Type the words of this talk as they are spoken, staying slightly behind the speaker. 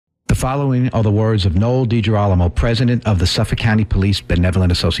following are the words of Noel DiGirolamo, president of the Suffolk County Police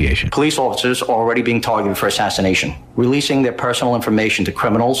Benevolent Association. Police officers are already being targeted for assassination. Releasing their personal information to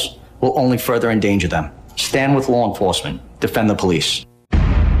criminals will only further endanger them. Stand with law enforcement. Defend the police.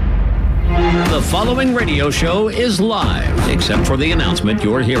 The following radio show is live, except for the announcement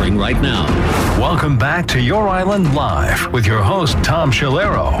you're hearing right now. Welcome back to Your Island Live with your host, Tom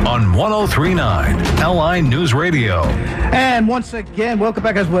Schiliro, on 103.9 LI News Radio. And once again, welcome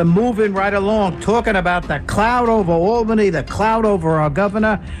back as we're moving right along, talking about the cloud over Albany, the cloud over our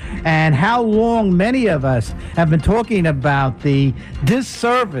governor, and how long many of us have been talking about the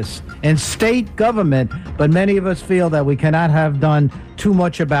disservice in state government, but many of us feel that we cannot have done too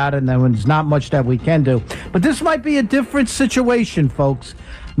much about it, and there's not much that we can do. But this might be a different situation, folks.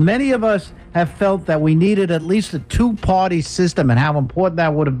 Many of us have felt that we needed at least a two-party system and how important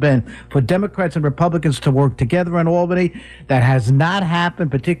that would have been for Democrats and Republicans to work together in Albany. That has not happened,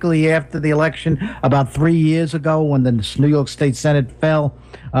 particularly after the election about 3 years ago when the New York State Senate fell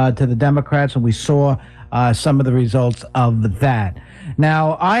to the Democrats, and we saw some of the results of that.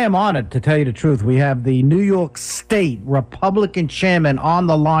 Now, I am honored, to tell you the truth. We have the New York State Republican chairman on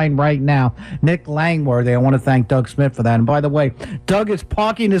the line right now, Nick Langworthy. I want to thank Doug Smith for that. And by the way, Doug is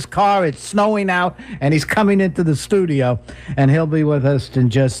parking his car. It's snowing out, and he's coming into the studio, and he'll be with us in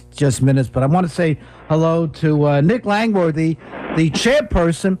just minutes. But I want to say hello to Nick Langworthy, the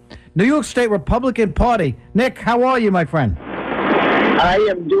chairperson, New York State Republican Party. Nick, how are you, my friend? I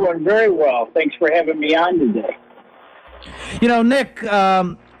am doing very well. Thanks for having me on today. You know, Nick,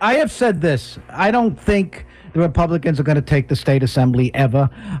 I have said this. I don't think the Republicans are going to take the state assembly ever.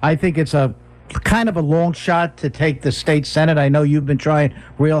 I think it's a kind of a long shot to take the state Senate. I know you've been trying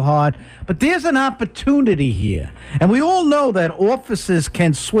real hard, but there's an opportunity here. And we all know that offices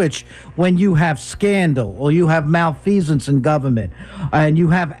can switch when you have scandal or you have malfeasance in government and you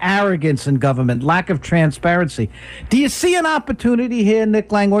have arrogance in government, lack of transparency. Do you see an opportunity here,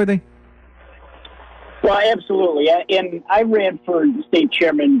 Nick Langworthy? Well, absolutely. And I ran for state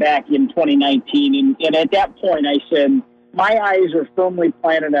chairman back in 2019. And at that point, I said, my eyes are firmly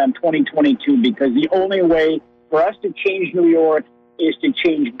planted on 2022 because the only way for us to change New York is to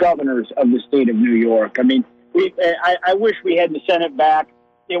change governors of the state of New York. I mean, I wish we had the Senate back.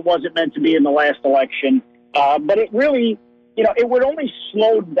 It wasn't meant to be in the last election. But it really, it would only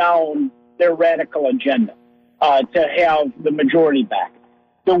slow down their radical agenda to have the majority back.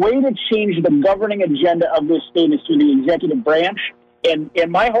 The way to change the governing agenda of this state is through the executive branch. And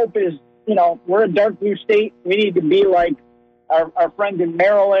my hope is, we're a dark blue state. We need to be like our friends in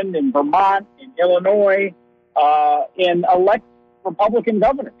Maryland and Vermont and Illinois and elect Republican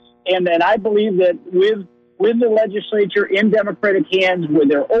governors. And I believe that with the legislature in Democratic hands, with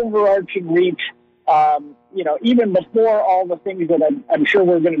their overarching reach, even before all the things that I'm sure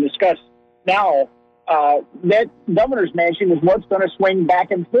we're going to discuss now, that governor's mansion is what's going to swing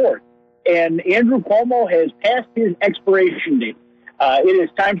back and forth. And Andrew Cuomo has passed his expiration date. It is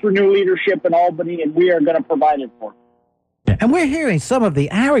time for new leadership in Albany, and we are going to provide it for him. And we're hearing some of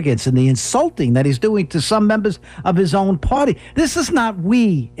the arrogance and the insulting that he's doing to some members of his own party. This is not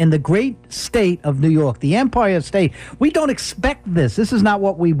we in the great state of New York, the Empire State. We don't expect this. This is not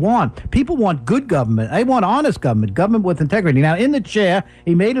what we want. People want good government. They want honest government, government with integrity. Now, in the chair,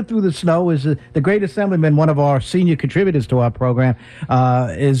 he made it through the snow, is the great Assemblyman, one of our senior contributors to our program,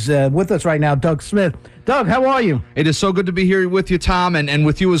 is with us right now, Doug Smith. Doug, how are you? It is so good to be here with you, Tom, and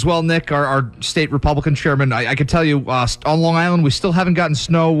with you as well, Nick, our state Republican chairman. I can tell you, on Long Island, we still haven't gotten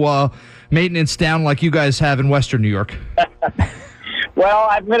snow maintenance down like you guys have in Western New York. Well,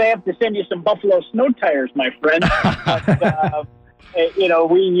 I'm going to have to send you some Buffalo snow tires, my friend. But,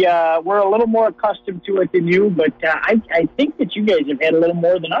 we're a little more accustomed to it than you, but I think that you guys have had a little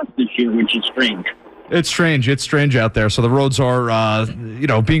more than us this year, which is strange. It's strange. It's strange out there. So the roads are,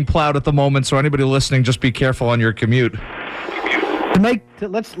 being plowed at the moment. So anybody listening, just be careful on your commute. We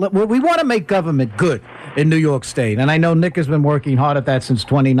want to make government good in New York State, and I know Nick has been working hard at that since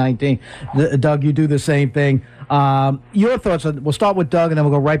 2019. Doug, you do the same thing. Your thoughts? We'll start with Doug, and then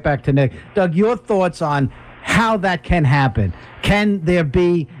we'll go right back to Nick. Doug, your thoughts on how that can happen? Can there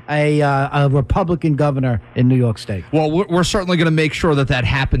be a Republican governor in New York State? Well, we're certainly going to make sure that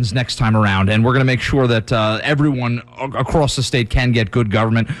happens next time around, and we're going to make sure that everyone across the state can get good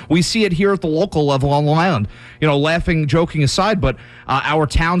government. We see it here at the local level on Long Island. Laughing, joking aside, but our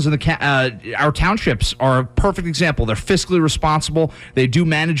towns and our townships are a perfect example. They're fiscally responsible. They do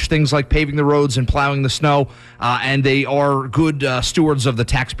manage things like paving the roads and plowing the snow, and they are good stewards of the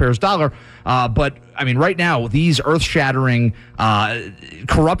taxpayer's dollar. But I mean, right now, these earth-shattering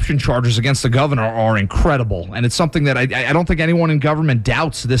corruption charges against the governor are incredible. And it's something that I don't think anyone in government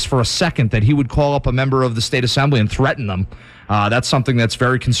doubts this for a second, that he would call up a member of the state assembly and threaten them. That's something that's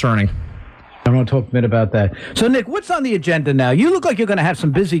very concerning. I want to talk a bit about that. So, Nick, what's on the agenda now? You look like you're going to have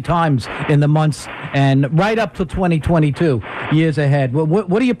some busy times in the months and right up to 2022, years ahead.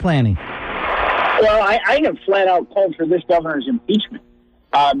 What are you planning? Well, I have flat out called for this governor's impeachment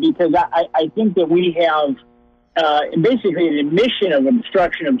because I think that we have basically an admission of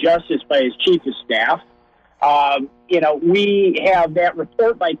obstruction of justice by his chief of staff. We have that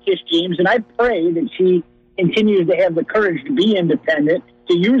report by Tish James, and I pray that she continues to have the courage to be independent,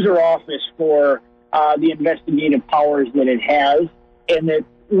 to use her office for the investigative powers that it has, and that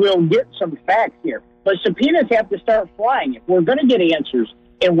we'll get some facts here. But subpoenas have to start flying. If we're going to get answers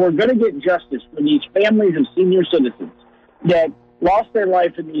and we're going to get justice for these families of senior citizens that lost their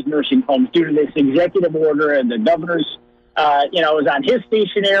life in these nursing homes due to this executive order, and the governor's, is on his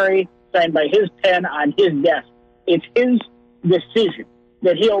stationery, signed by his pen on his desk. It's his decision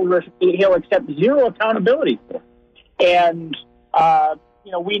that he'll accept zero accountability for. And,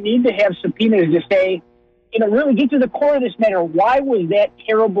 we need to have subpoenas to say, really get to the core of this matter. Why was that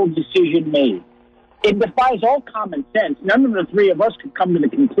terrible decision made? It defies all common sense. None of the three of us could come to the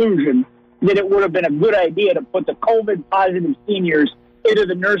conclusion that it would have been a good idea to put the COVID-positive seniors into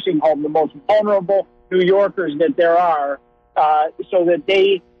the nursing home, the most vulnerable New Yorkers that there are, so that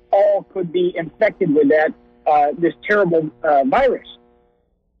they all could be infected with this terrible virus.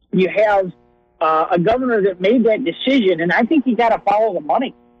 You have a governor that made that decision, and I think you got to follow the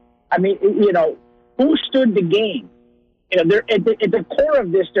money. I mean, who stood to gain? At the core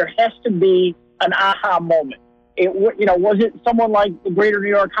of this, there has to be an aha moment. Was it someone like the Greater New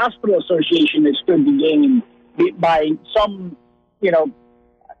York Hospital Association that stood to gain by some,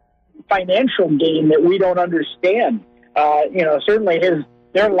 financial gain that we don't understand? Certainly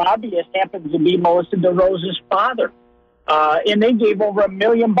their lobbyist happens to be Melissa DeRosa's father. And they gave over $1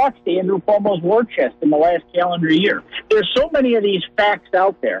 million to Andrew Cuomo's war chest in the last calendar year. There's so many of these facts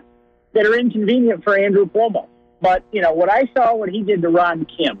out there that are inconvenient for Andrew Cuomo. But, what I saw, what he did to Ron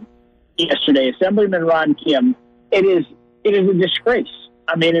Kim yesterday, Assemblyman Ron Kim, it is a disgrace.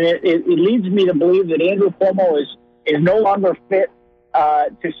 I mean, it leads me to believe that Andrew Cuomo is no longer fit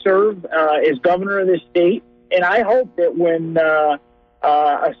to serve as governor of this state. And I hope that when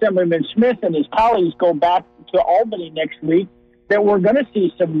Assemblyman Smith and his colleagues go back to Albany next week, that we're going to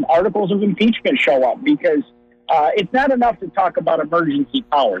see some articles of impeachment show up, because it's not enough to talk about emergency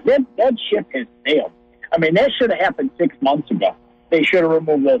powers. That ship has sailed. I mean, that should have happened 6 months ago. They should have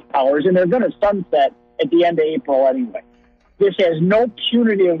removed those powers, and they're going to sunset at the end of April anyway. This has no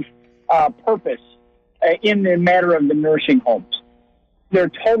punitive purpose in the matter of the nursing homes.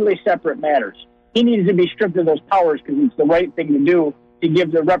 They're totally separate matters. He needs to be stripped of those powers because it's the right thing to do to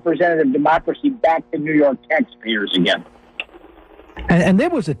give the representative democracy back to New York taxpayers again. And there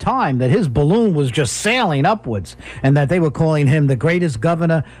was a time that his balloon was just sailing upwards, and that they were calling him the greatest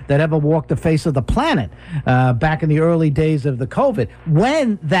governor that ever walked the face of the planet back in the early days of the COVID,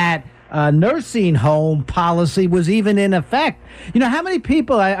 when that nursing home policy was even in effect. How many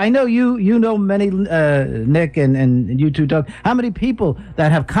people, I know you know many, Nick, and you too, Doug, how many people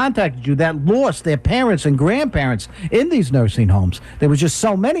that have contacted you that lost their parents and grandparents in these nursing homes? There was just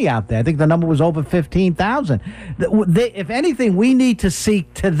so many out there. I think the number was over 15,000. If anything, we need to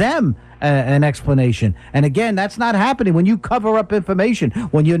seek to them an explanation. And again, that's not happening when you cover up information,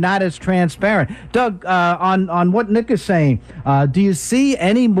 when you're not as transparent. Doug, on what Nick is saying, do you see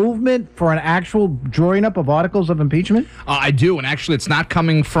any movement for an actual drawing up of articles of impeachment? I do, and actually it's not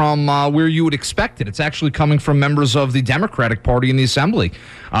coming from where you would expect it. It's actually coming from members of the Democratic Party in the Assembly.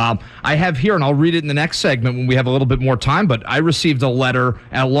 I have here, and I'll read it in the next segment when we have a little bit more time, but I received a letter,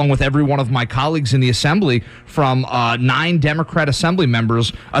 along with every one of my colleagues in the Assembly, from 9 Democrat Assembly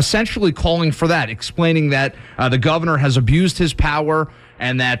members, essentially calling for that, explaining that the governor has abused his power,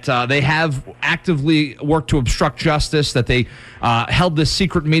 and that they have actively worked to obstruct justice, that they held this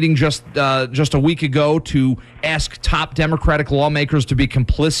secret meeting just a week ago to ask top Democratic lawmakers to be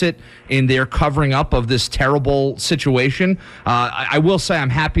complicit in their covering up of this terrible situation. I will say I'm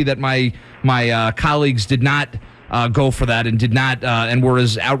happy that my colleagues did not go for that and did not and were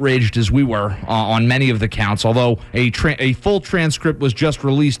as outraged as we were on many of the counts, although a full transcript was just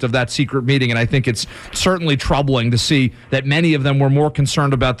released of that secret meeting, and I think it's certainly troubling to see that many of them were more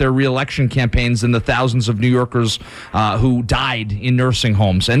concerned about their reelection campaigns than the thousands of New Yorkers who died in nursing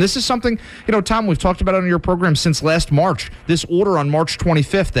homes. And this is something, Tom, we've talked about on your program since last March, this order on March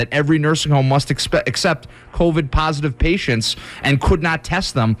 25th that every nursing home must accept COVID-positive patients and could not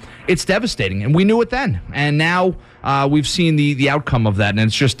test them. It's devastating, and we knew it then. And now we've seen the outcome of that,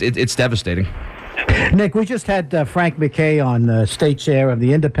 and it's devastating. Nick, we just had Frank McKay on, state chair of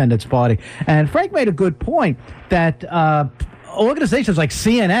the Independence Party, and Frank made a good point that organizations like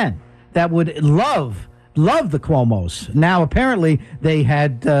CNN that would love the Cuomos. Now, apparently, they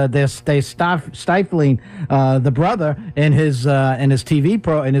had they're stifling the brother in his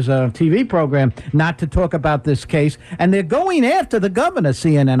TV program not to talk about this case, and they're going after the governor.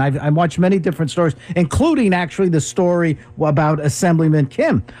 CNN. I've watched many different stories, including actually the story about Assemblyman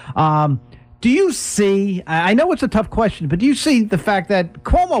Kim. Do you see? I know it's a tough question, but do you see the fact that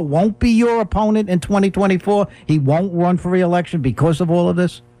Cuomo won't be your opponent in 2024? He won't run for re-election because of all of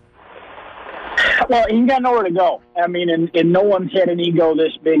this. Well, he's got nowhere to go. I mean, and no one's had an ego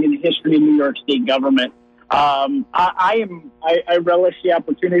this big in the history of New York State government. I relish the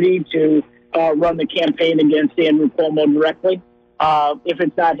opportunity to run the campaign against Andrew Cuomo directly. If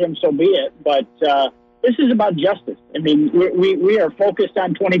it's not him, so be it. But this is about justice. I mean, we are focused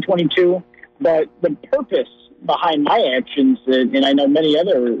on 2022, but the purpose behind my actions, and I know many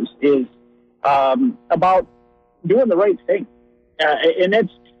others, is about doing the right thing. And that's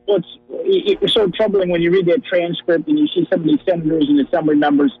it's so troubling when you read that transcript and you see some of these senators and assembly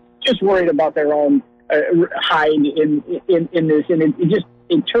members just worried about their own hide in this, and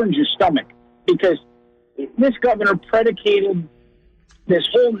it turns your stomach, because this governor predicated this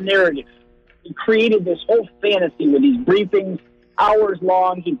whole narrative. He created this whole fantasy with these briefings, hours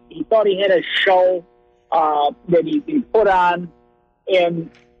long. He thought he had a show that he put on, and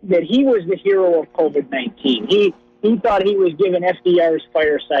that he was the hero of COVID-19. He thought he was giving FDR's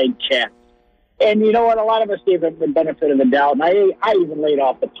fireside chats. And you know what? A lot of us gave him the benefit of the doubt. And I even laid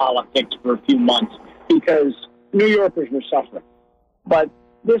off the politics for a few months because New Yorkers were suffering. But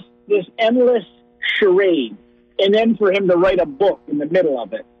this endless charade, and then for him to write a book in the middle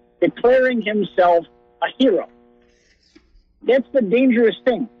of it, declaring himself a hero. That's the dangerous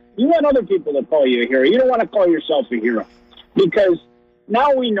thing. You want other people to call you a hero. You don't want to call yourself a hero. Because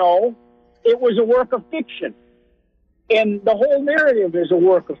now we know it was a work of fiction. And the whole narrative is a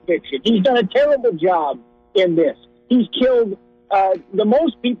work of fiction. He's done a terrible job in this. He's killed the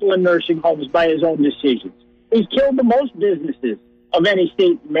most people in nursing homes by his own decisions. He's killed the most businesses of any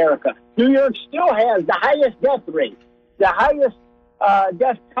state in America. New York still has the highest death rate, the highest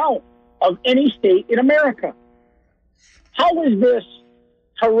death count of any state in America. How is this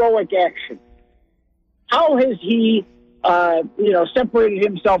heroic action? How has he, separated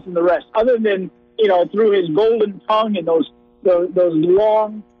himself from the rest, other than through his golden tongue and those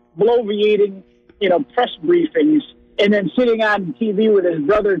long, bloviating, press briefings, and then sitting on TV with his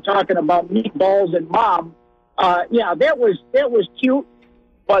brother talking about meatballs and mom? That was cute,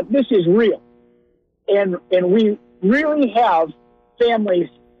 but this is real, and we really have families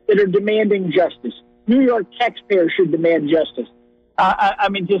that are demanding justice. New York taxpayers should demand justice. I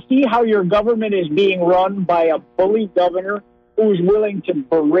mean, to see how your government is being run by a bully governor who's willing to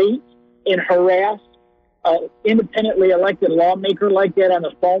berate and harass independently elected lawmaker like that on the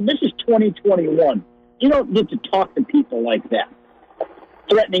phone. This is 2021. You don't get to talk to people like that,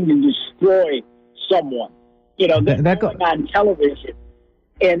 threatening to destroy someone. That going on television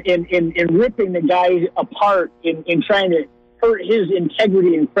and ripping the guy apart in trying to hurt his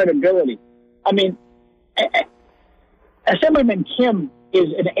integrity and credibility. I mean, Assemblyman Kim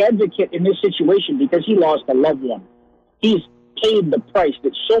is an advocate in this situation because he lost a loved one. He's paid the price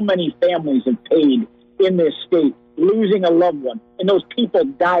that so many families have paid in this state, losing a loved one. And those people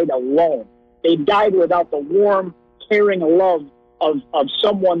died alone. They died without the warm, caring love of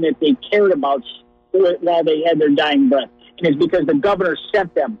someone that they cared about while they had their dying breath. And it's because the governor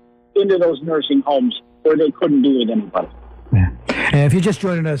sent them into those nursing homes where they couldn't be with anybody. Yeah. And if you're just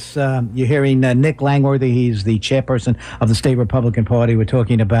joining us, you're hearing Nick Langworthy. He's the chairperson of the state Republican Party. We're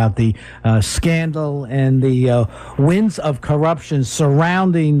talking about the scandal and the winds of corruption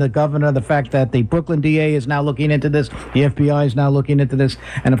surrounding the governor, the fact that the Brooklyn DA is now looking into this, the FBI is now looking into this,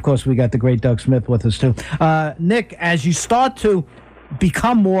 and of course we got the great Doug Smith with us too. Nick, as you start to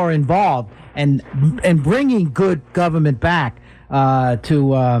become more involved and bringing good government back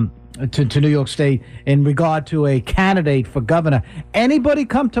to New York State in regard to a candidate for governor, anybody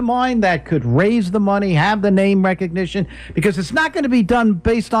come to mind that could raise the money, have the name recognition? Because it's not going to be done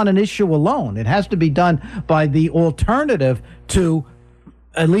based on an issue alone. It has to be done by the alternative to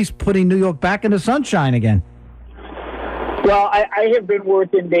at least putting New York back in the sunshine again. Well, I have been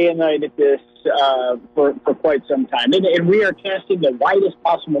working day and night at this for quite some time. And we are casting the widest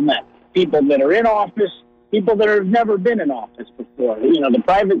possible net. People that are in office, people that have never been in office before. The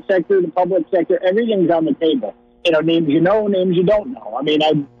private sector, the public sector, everything's on the table. Names you know, names you don't know. I mean,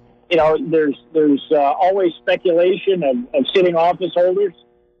 there's always speculation of sitting office holders.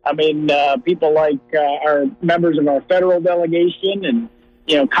 I mean, people like our members of our federal delegation and,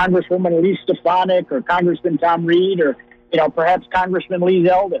 Congresswoman Elise Stefanik or Congressman Tom Reed or, perhaps Congressman Lee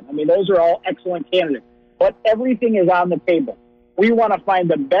Zeldin. I mean, those are all excellent candidates. But everything is on the table. We want to find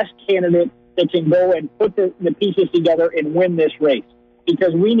the best candidate that can go and put the pieces together and win this race,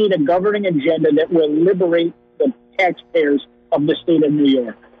 because we need a governing agenda that will liberate the taxpayers of the state of New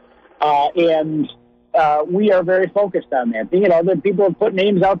York. And we are very focused on that. The people have put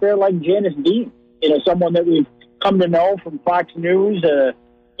names out there like Janice Dean, someone that we've come to know from Fox News, a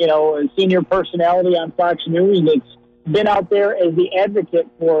senior personality on Fox News that's been out there as the advocate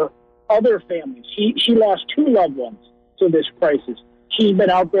for other families. She lost 2 loved ones to this crisis. She's been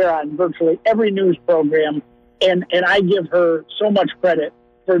out there on virtually every news program, and I give her so much credit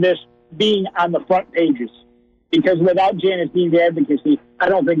for this being on the front pages, because without Janice Dean's advocacy, I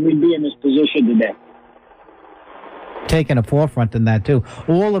don't think we'd be in this position today. Taking a forefront in that too.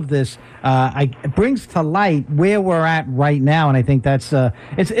 All of this brings to light where we're at right now, and I think that's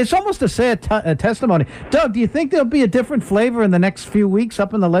it's almost a sad testimony. Doug, do you think there'll be a different flavor in the next few weeks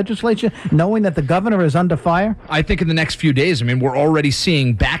up in the legislature, knowing that the governor is under fire? I think in the next few days. I mean, we're already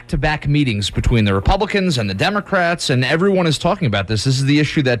seeing back-to-back meetings between the Republicans and the Democrats, and everyone is talking about this. This is the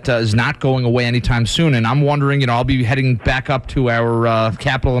issue that is not going away anytime soon, and I'm wondering, I'll be heading back up to our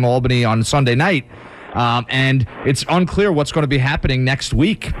Capitol in Albany on Sunday night. And it's unclear what's going to be happening next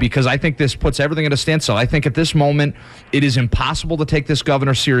week, because I think this puts everything at a standstill. I think at this moment it is impossible to take this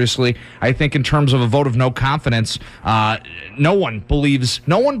governor seriously. I think in terms of a vote of no confidence, no one believes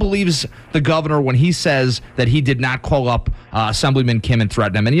the governor when he says that he did not call up Assemblyman Kim and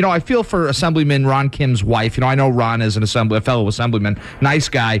threaten him. And I feel for Assemblyman Ron Kim's wife. I know Ron is a fellow assemblyman, nice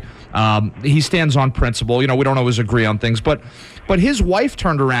guy. He stands on principle. We don't always agree on things, but his wife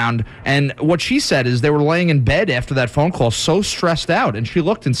turned around, and what she said is they were laying in bed after that phone call so stressed out, and she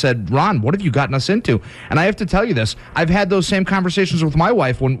looked and said, Ron, what have you gotten us into? And I have to tell you this. I've had those same conversations with my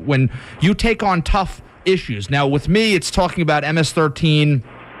wife when you take on tough issues. Now, with me, it's talking about MS-13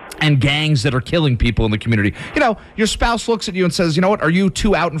 and gangs that are killing people in the community. Your spouse looks at you and says, are you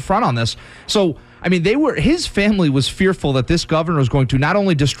too out in front on this? So, I mean, his family was fearful that this governor was going to not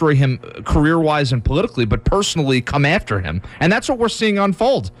only destroy him career-wise and politically, but personally come after him. And that's what we're seeing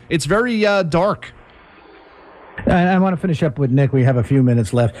unfold. It's very dark. I want to finish up with Nick. We have a few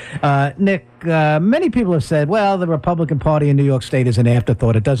minutes left. Nick, many people have said, well, the Republican Party in New York State is an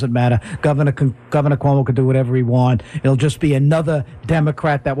afterthought. It doesn't matter. Governor Cuomo can do whatever he wants. It'll just be another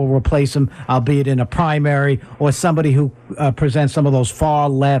Democrat that will replace him, albeit in a primary, or somebody who presents some of those far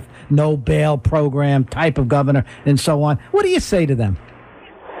left, no bail program type of governor, and so on. What do you say to them?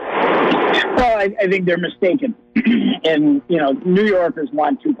 Well, I think they're mistaken. And, New Yorkers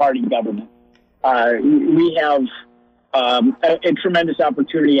want two-party government. We have a tremendous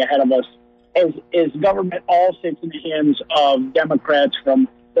opportunity ahead of us as government all sits in the hands of Democrats, from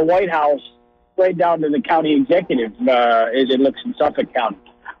the White House right down to the county executive as it looks in Suffolk County.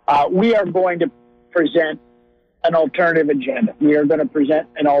 We are going to present an alternative agenda. We are going to present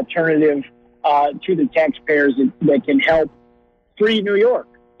an alternative to the taxpayers that can help free New York.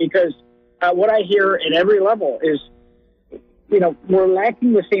 Because what I hear at every level is, we're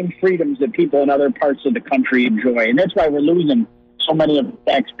lacking the same freedoms that people in other parts of the country enjoy. And that's why we're losing so many of the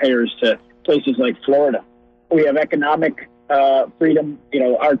taxpayers to places like Florida. We have economic freedom.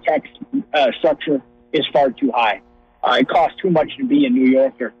 Our tax structure is far too high. It costs too much to be a New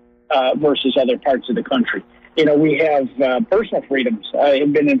Yorker versus other parts of the country. We have personal freedoms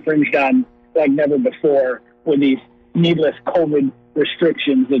have been infringed on like never before with these needless COVID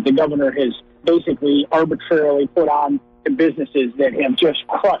restrictions that the governor has basically arbitrarily put on to businesses that have just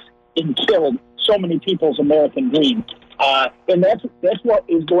crushed and killed so many people's American dream. And that's what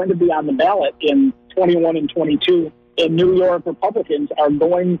is going to be on the ballot in 21 and 22. And New York Republicans are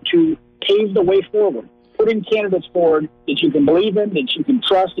going to pave the way forward, putting candidates forward that you can believe in, that you can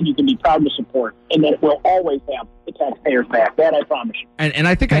trust, and you can be proud to support, and that will always have the taxpayers back. That I promise you. And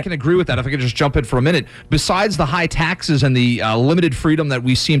I think I can agree with that. If I could just jump in for a minute. Besides the high taxes and the limited freedom that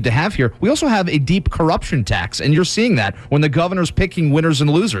we seem to have here, we also have a deep corruption tax, and you're seeing that when the governor's picking winners and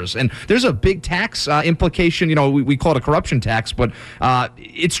losers. And there's a big tax implication. We call it a corruption tax, but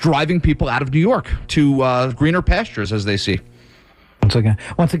it's driving people out of New York to greener pastures, as they see.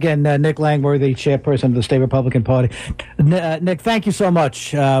 Once again, Nick Langworthy, chairperson of the State Republican Party. Nick, thank you so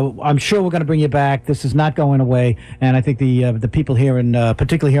much. I'm sure we're going to bring you back. This is not going away, and I think the people here,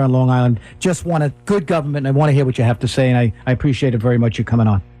 particularly here on Long Island, just want a good government, and I want to hear what you have to say, and I appreciate it very much you coming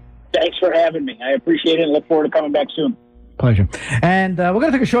on. Thanks for having me. I appreciate it and look forward to coming back soon. Pleasure. And we're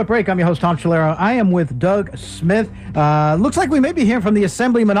going to take a short break. I'm your host, Tom Schiliro. I am with Doug Smith. Looks like we may be hearing from the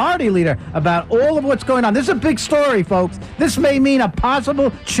Assembly Minority Leader about all of what's going on. This is a big story, folks. This may mean a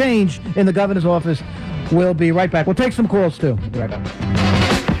possible change in the governor's office. We'll be right back. We'll take some calls, too. We'll be right back.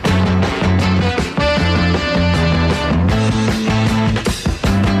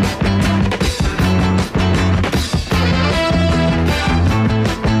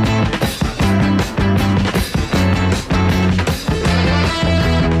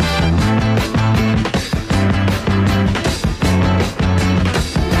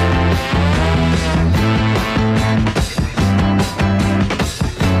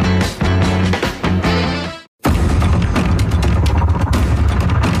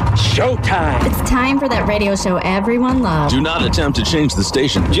 It's time for that radio show everyone loves. Do not attempt to change the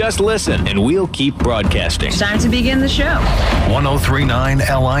station. Just listen, and we'll keep broadcasting. It's time to begin the show. 1039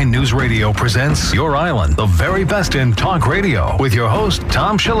 LI News Radio presents Your Island, the very best in talk radio, with your host,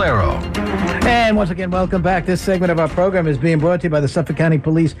 Tom Schiliro. And once again, welcome back. This segment of our program is being brought to you by the Suffolk County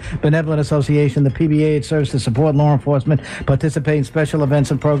Police Benevolent Association, the PBA. It serves to support law enforcement, participate in special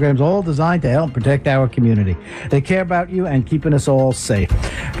events and programs, all designed to help protect our community. They care about you and keeping us all safe.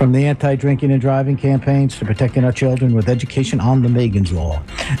 From the anti-drinking and driving campaigns to protecting our children with education on the Megan's Law.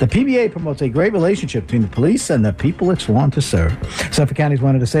 The PBA promotes a great relationship between the police and the people it's sworn to serve. Suffolk County is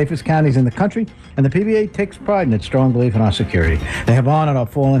one of the safest counties in the country, and the PBA takes pride in its strong belief in our security. They have honored our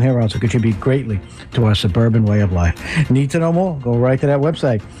fallen heroes who contribute greatly to our suburban way of life. Need to know more? Go right to that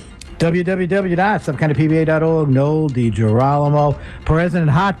website. www.suffolkcountypba.org. Noel DiGirolamo,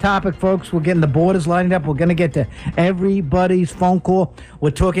 President. Hot topic, folks. We're getting the borders lining up. We're going to get to everybody's phone call. We're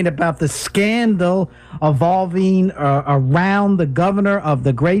talking about the scandal evolving around the governor of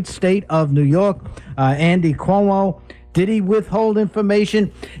the great state of New York, Andy Cuomo. Did he withhold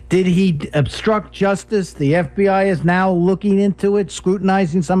information? Did he obstruct justice? The FBI is now looking into it,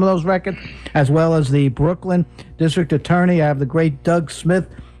 scrutinizing some of those records, as well as the Brooklyn District Attorney. I have the great Doug Smith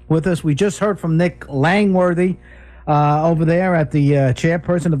with us. We just heard from Nick Langworthy over there at the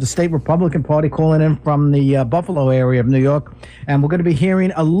chairperson of the state Republican Party, calling in from the Buffalo area of New York. And we're going to be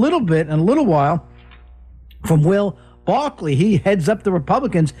hearing a little bit in a little while from Will Barclay. He heads up the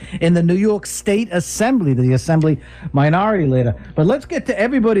Republicans in the New York State Assembly, the Assembly Minority Leader. But let's get to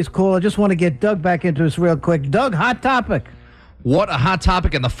everybody's call. I just want to get Doug back into this real quick. Doug, hot topic. What a hot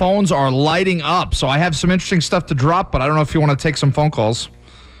topic, and the phones are lighting up. So I have some interesting stuff to drop, but I don't know if you want to take some phone calls.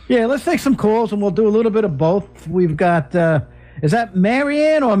 Yeah, let's take some calls, and we'll do a little bit of both. We've got, is that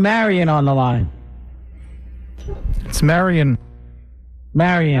Marion or Marion on the line? It's Marion.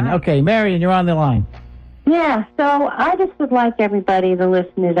 Marion. Okay, Marion, you're on the line. Yeah, so I just would like everybody, the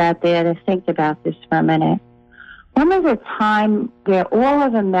listeners out there, to think about this for a minute. When was a time where all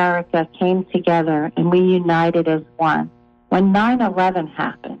of America came together and we united as one? When 9/11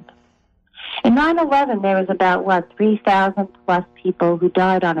 happened. In 9/11, there was about, 3,000 plus people who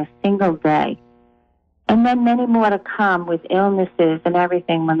died on a single day. And then many more to come with illnesses and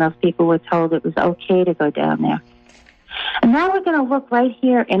everything when those people were told it was okay to go down there. And now we're going to look right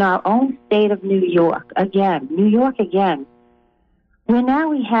here in our own state of New York again, where now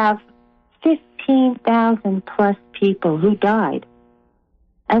we have 15,000 plus people who died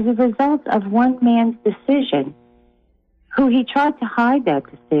as a result of one man's decision, who he tried to hide that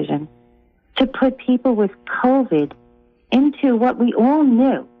decision, to put people with COVID into what we all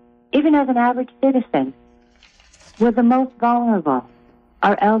knew, even as an average citizen, were the most vulnerable,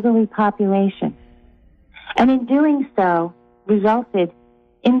 our elderly population. And in doing so, resulted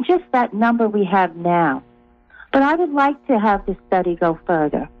in just that number we have now. But I would like to have this study go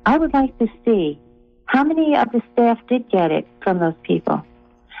further. I would like to see how many of the staff did get it from those people,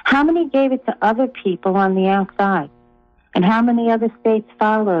 how many gave it to other people on the outside, and how many other states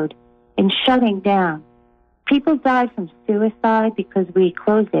followed in shutting down. People died from suicide because we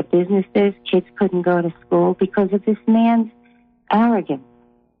closed their businesses. Kids couldn't go to school because of this man's arrogance.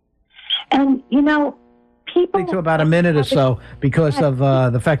 And, people... To about a minute or so because of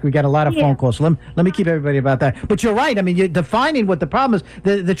the fact we got a lot of phone calls. So let me keep everybody about that. But you're right. I mean, you're defining what the problem is.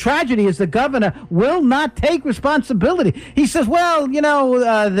 The tragedy is the governor will not take responsibility. He says, well,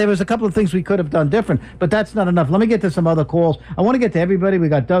 there was a couple of things we could have done different, but that's not enough. Let me get to some other calls. I want to get to everybody. We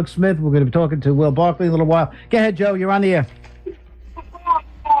got Doug Smith. We're going to be talking to Will Barclay in a little while. Go ahead, Joe. You're on the air.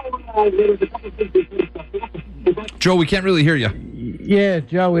 Joe, we can't really hear you. Yeah,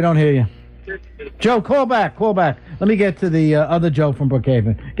 Joe, we don't hear you. Joe, call back. Let me get to the other Joe from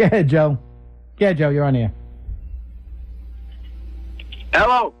Brookhaven. Go ahead, Joe. You're on the air.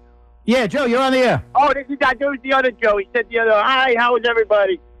 Hello. Yeah, Joe, you're on the air. Oh, this is the other Joe. He said the other, hi, how is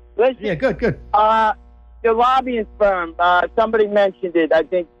everybody? Listen, yeah, good. the lobbying firm, somebody mentioned it, I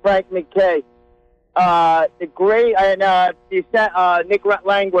think Frank McKay, the great, and Nick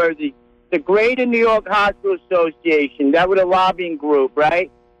Langworthy, the Greater New York Hospital Association, that was a lobbying group,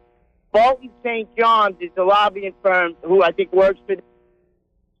 right? Bolton St. John's is a lobbying firm who I think works for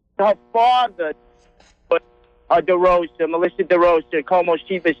her father, Melissa DeRosa, Cuomo's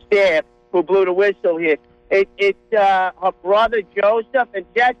chief of staff, who blew the whistle here. It's her brother Joseph and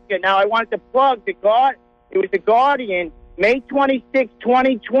Jessica. Now, I wanted to plug it was the Guardian, May 26,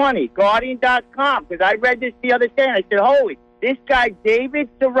 2020, Guardian.com, because I read this the other day, and I said, holy, this guy, David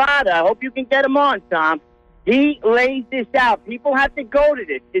Serrata, I hope you can get him on, Tom. He lays this out. People have to go to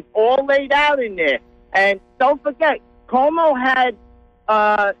this. It's all laid out in there. And don't forget, Cuomo had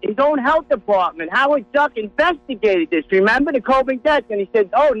his own health department. Howard Duck investigated this. Remember the COVID deaths? And he said,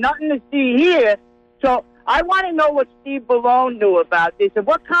 oh, nothing to see here. So I want to know what Steve Ballone knew about this and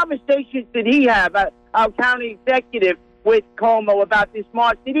what conversations did he have, our county executive, with Cuomo about this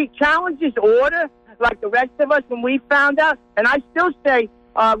march. Did he challenge his order like the rest of us when we found out? And I still say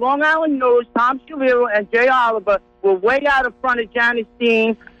Long Island News, Tom Schiliro, and Jay Oliver were way out in front of Janice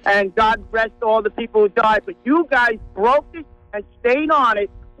Dean, and God rest all the people who died. But you guys broke this and stayed on it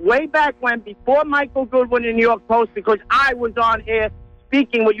way back when, before Michael Goodwin in the New York Post, because I was on air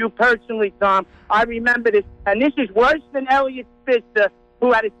speaking with you personally, Tom. I remember this. And this is worse than Elliot Spitzer,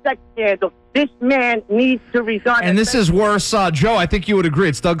 who had a sex scandal. This man needs to resign. And this is worse, Joe, I think you would agree.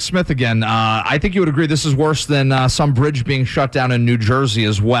 It's Doug Smith again. I think you would agree this is worse than some bridge being shut down in New Jersey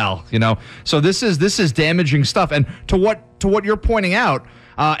as well. You know, so this is damaging stuff. And to what you're pointing out,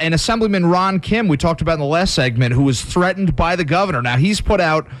 and Assemblyman Ron Kim, we talked about in the last segment, who was threatened by the governor. Now, he's put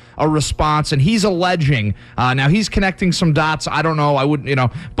out a response, and he's alleging, now he's connecting some dots. I don't know, I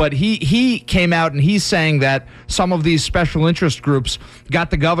wouldn't, but he came out and he's saying that some of these special interest groups got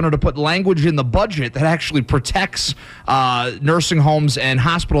the governor to put language in the budget that actually protects nursing homes and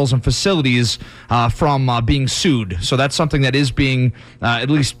hospitals and facilities from being sued. So that's something that is being at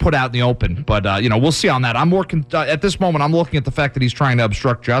least put out in the open. But, we'll see on that. I'm more, at this moment, I'm looking at the fact that he's trying to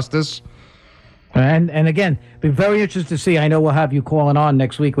obstruct justice. And again, be very interested to see. I know we'll have you calling on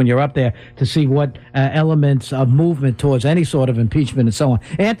next week when you're up there to see what elements of movement towards any sort of impeachment and so on.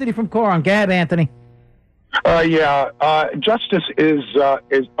 Anthony from Coron. Go ahead, Anthony. Justice is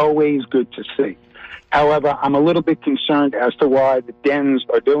always good to see. However, I'm a little bit concerned as to why the Dems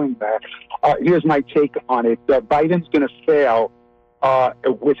are doing that. Here's my take on it. Biden's going to fail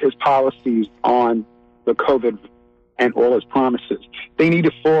with his policies on the COVID and all his promises. They need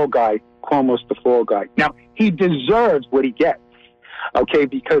a fall guy. Cuomo's the fall guy. Now, he deserves what he gets, okay,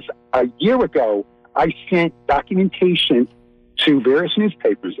 because a year ago, I sent documentation to various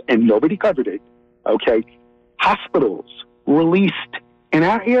newspapers, and nobody covered it, okay? Hospitals released, in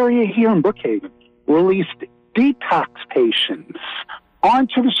our area here in Brookhaven, released detox patients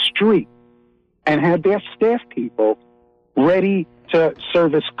onto the street and had their staff people ready to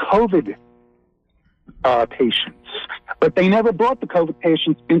service COVID patients. But they never brought the COVID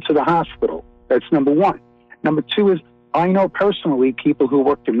patients into the hospital. That's number one. Number two is, I know personally people who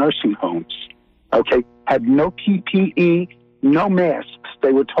worked in nursing homes, okay, had no PPE, no masks.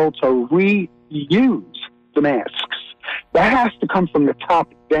 They were told to reuse the masks. That has to come from the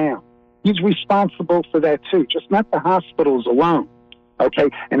top down. He's responsible for that too, just not the hospitals alone, okay?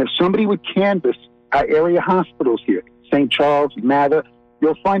 And if somebody would canvass our area hospitals here, St. Charles, Mather,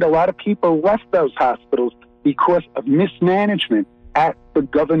 you'll find a lot of people left those hospitals because of mismanagement at the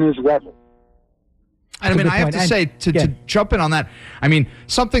governor's level. I mean, I have to say, to jump in on that, I mean,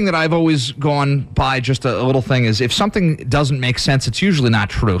 something that I've always gone by, just a little thing, is if something doesn't make sense, it's usually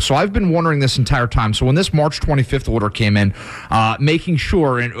not true. So I've been wondering this entire time. So when this March 25th order came in, making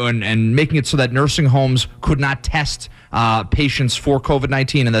sure and making it so that nursing homes could not test patients for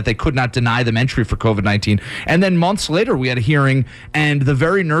COVID-19 and that they could not deny them entry for COVID-19. And then months later, we had a hearing, and the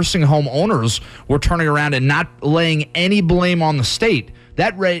very nursing home owners were turning around and not laying any blame on the state.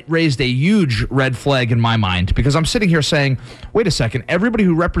 That raised a huge red flag in my mind, because I'm sitting here saying, wait a second, everybody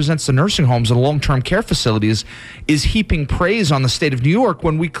who represents the nursing homes and long-term care facilities is heaping praise on the state of New York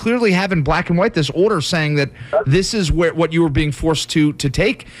when we clearly have in black and white this order saying that this is what you were being forced to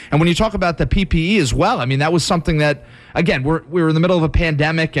take. And when you talk about the PPE as well, I mean, that was something that, again, we're in the middle of a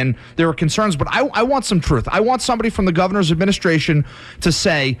pandemic and there are concerns, but I want some truth. I want somebody from the governor's administration to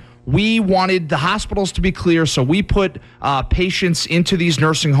say, we wanted the hospitals to be clear, so we put patients into these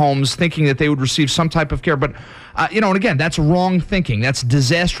nursing homes thinking that they would receive some type of care. But, and again, that's wrong thinking. That's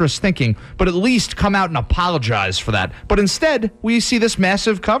disastrous thinking. But at least come out and apologize for that. But instead, we see this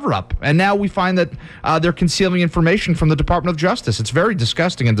massive cover-up. And now we find that they're concealing information from the Department of Justice. It's very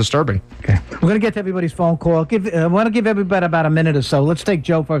disgusting and disturbing. Okay. We're going to get to everybody's phone call. I want to give everybody about a minute or so. Let's take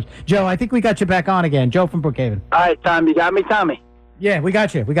Joe first. Joe, I think we got you back on again. Joe from Brookhaven. All right, Tom, you got me, Tommy? Yeah, we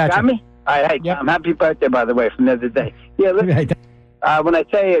got you. Got me? All right, hey, Yep. Tom, happy birthday, by the way, from the other day. Yeah, listen, when I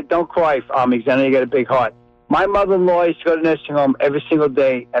tell you, don't cry for me, because I know you got a big heart. My mother-in-law used to go to nursing home every single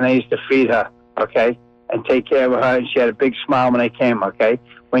day, and I used to feed her, okay, and take care of her, and she had a big smile when I came, okay?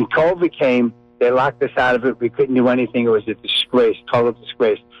 When COVID came, they locked us out of it. We couldn't do anything. It was a disgrace, total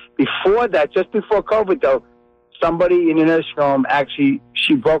disgrace. Before that, just before COVID, though, somebody in the nursing home actually,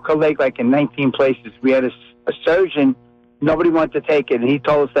 she broke her leg like in 19 places. We had a surgeon. Nobody wanted to take it, and he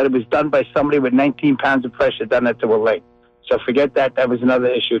told us that it was done by somebody with 19 pounds of pressure done it to her leg. So forget that. That was another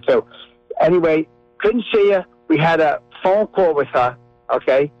issue, too. Anyway, couldn't see her. We had a phone call with her,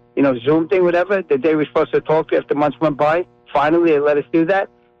 okay? Zoom thing, whatever, the day we were supposed to talk to after months went by. Finally, they let us do that.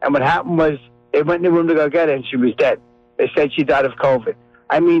 And what happened was they went in the room to go get her, and she was dead. They said she died of COVID.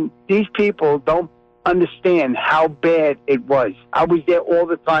 I mean, these people don't understand how bad it was. I was there all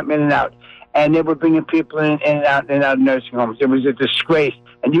the time, in and out. And they were bringing people in and out of nursing homes. It was a disgrace.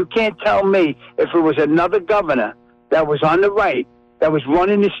 And you can't tell me if it was another governor that was on the right, that was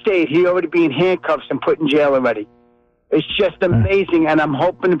running the state, he'd already be in handcuffs and put in jail already. It's just amazing, and I'm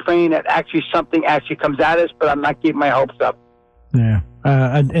hoping and praying that actually something actually comes out of this, but I'm not keeping my hopes up. Yeah.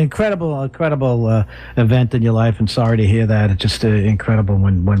 An incredible event in your life, and sorry to hear that. It's just incredible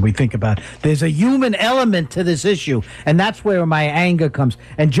when we think about it. There's a human element to this issue, and that's where my anger comes.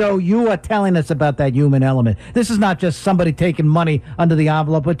 And, Joe, you are telling us about that human element. This is not just somebody taking money under the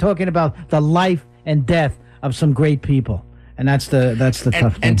envelope. We're talking about the life and death of some great people. And that's the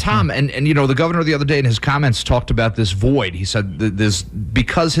tough thing. And Tom, and the governor the other day in his comments talked about this void. He said that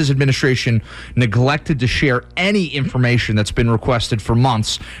because his administration neglected to share any information that's been requested for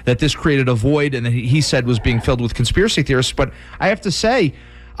months, that this created a void, and that he said was being filled with conspiracy theorists. But I have to say,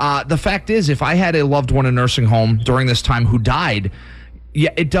 the fact is, if I had a loved one in a nursing home during this time who died,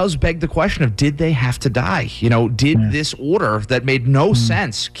 yeah, it does beg the question of, did they have to die? Did this order that made no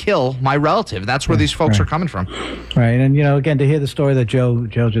sense kill my relative? That's where these folks are coming from. Right. And, again, to hear the story that Joe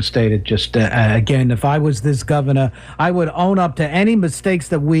just stated, again, if I was this governor, I would own up to any mistakes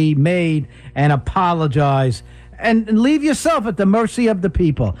that we made and apologize and leave yourself at the mercy of the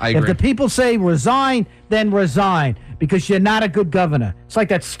people. I agree. If the people say resign, then resign, because you're not a good governor. It's like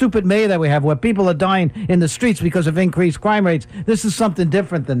that stupid mayor that we have where people are dying in the streets because of increased crime rates. This is something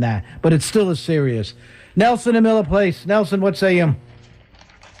different than that, but it still is serious. Nelson in Miller Place. Nelson, what say you?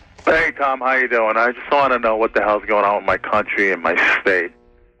 Hey, Tom, how you doing? I just want to know what the hell's going on with my country and my state,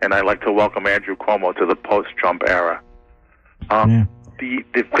 and I'd like to welcome Andrew Cuomo to the post-Trump era.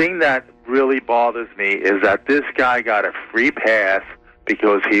 The thing that really bothers me is that this guy got a free pass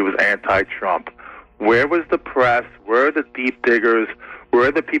because he was anti-Trump. Where was the press? Where are the deep diggers? Where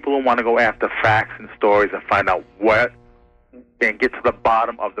are the people who want to go after facts and stories and find out what and get to the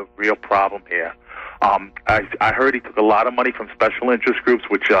bottom of the real problem here? I heard he took a lot of money from special interest groups,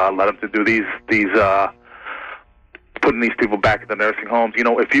 which led him to do these putting these people back in the nursing homes.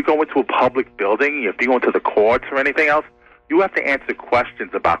 If you go into a public building, if you go into the courts or anything else, you have to answer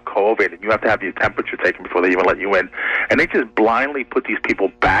questions about COVID, and you have to have your temperature taken before they even let you in. And they just blindly put these people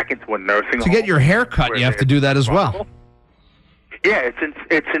back into a nursing home. To get your hair cut, you have to do that as well. Yeah,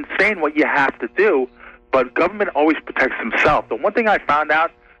 it's insane what you have to do, but government always protects himself. The one thing I found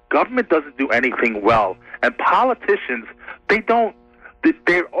out, government doesn't do anything well. And politicians,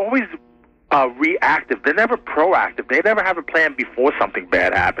 they're always reactive. They're never proactive. They never have a plan before something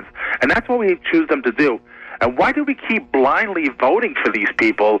bad happens. And that's what we choose them to do. And why do we keep blindly voting for these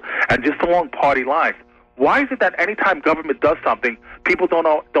people and just along party lines? Why is it that anytime government does something, people don't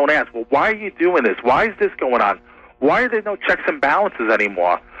ask, well, why are you doing this? Why is this going on? Why are there no checks and balances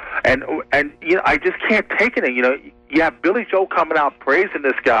anymore? And I just can't take it. You have Billy Joe coming out praising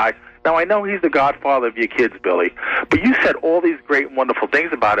this guy. Now, I know he's the godfather of your kids, Billy, but you said all these great, wonderful things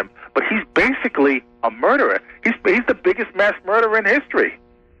about him, but he's basically a murderer. He's the biggest mass murderer in history.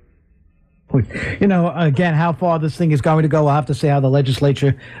 Again, how far this thing is going to go, we'll have to see how the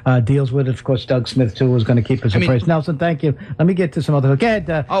legislature deals with it. Of course, Doug Smith, too, is going to keep us appraised. Nelson, thank you. Let me get to some other... Go ahead.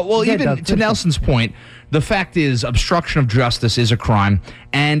 Doug, to Nelson's point, the fact is obstruction of justice is a crime.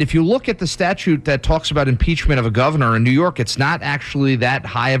 And if you look at the statute that talks about impeachment of a governor in New York, it's not actually that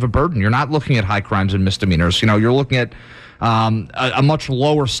high of a burden. You're not looking at high crimes and misdemeanors. You're looking at a much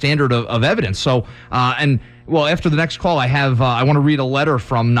lower standard of evidence. So, well, after the next call, I want to read a letter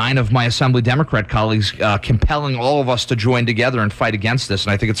from 9 of my Assembly Democrat colleagues compelling all of us to join together and fight against this,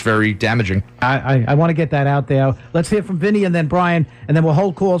 and I think it's very damaging. I want to get that out there. Let's hear from Vinny and then Brian, and then we'll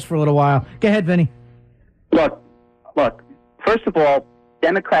hold calls for a little while. Go ahead, Vinny. Look, first of all,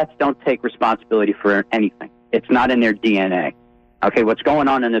 Democrats don't take responsibility for anything. It's not in their DNA. Okay, what's going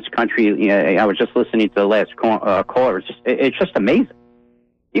on in this country, I was just listening to the last caller. It's just amazing.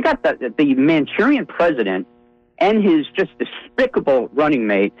 You got the Manchurian president and his just despicable running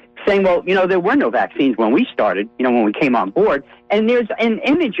mate saying, well, there were no vaccines when we started, when we came on board. And there's an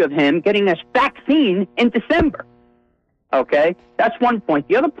image of him getting this vaccine in December. Okay? That's one point.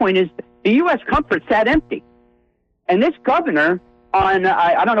 The other point is the U.S. comfort sat empty. And this governor on,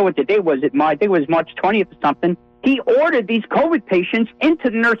 I don't know what the day was, I think it was March 20th or something, he ordered these COVID patients into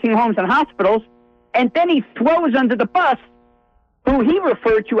the nursing homes and hospitals, and then he throws under the bus who he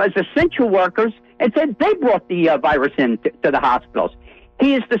referred to as essential workers and said they brought the virus in to the hospitals.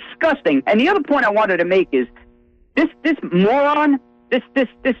 He is disgusting. And the other point I wanted to make is this moron, this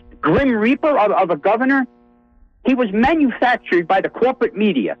grim reaper of a governor, he was manufactured by the corporate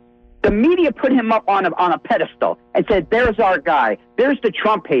media. The media put him up on a pedestal and said, there's our guy. There's the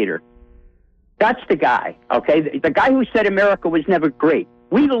Trump hater. That's the guy, okay? The guy who said America was never great.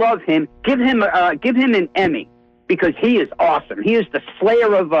 We love him. Give him an Emmy because he is awesome. He is the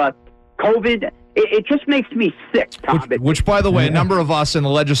slayer of COVID. It just makes me sick, Tom. Which, by the way, a number of us in the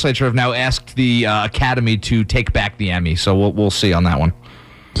legislature have now asked the Academy to take back the Emmy. So we'll see on that one.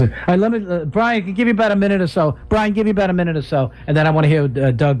 All right, let me, Brian, give you about a minute or so. Brian, give you about a minute or so, and then I want to hear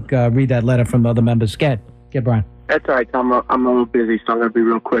Doug read that letter from other members. Get Brian. That's all right, Tom. I'm a little busy, so I'm going to be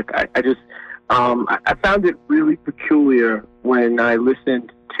real quick. I found it really peculiar when I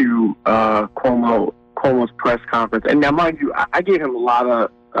listened to Cuomo's press conference. And now, mind you, I gave him a lot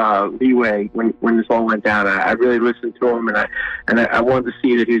of leeway when this all went down. I really listened to him, and I wanted to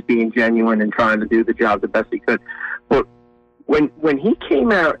see that he was being genuine and trying to do the job the best he could. But when he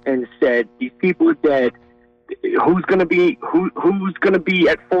came out and said these people are dead, who's going to be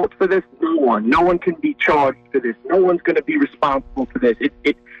at fault for this? No one. No one can be charged for this. No one's going to be responsible for this.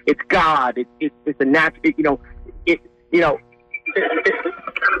 It's God. It's a natural. It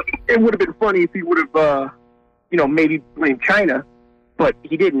would have been funny if he would have maybe blamed China, but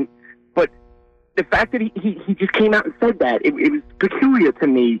he didn't. But the fact that he just came out and said that, it was peculiar to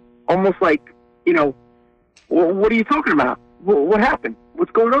me. Almost like, what are you talking about? What happened?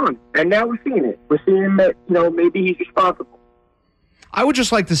 What's going on? And now we're seeing it. We're seeing that, maybe he's responsible. I would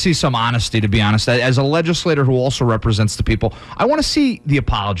just like to see some honesty, to be honest. As a legislator who also represents the people, I want to see the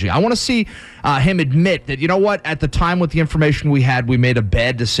apology. I want to see him admit that, at the time with the information we had, we made a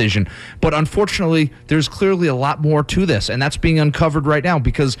bad decision. But unfortunately, there's clearly a lot more to this, and that's being uncovered right now,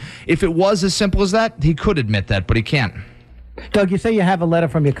 because if it was as simple as that, he could admit that, but he can't. Doug, you say you have a letter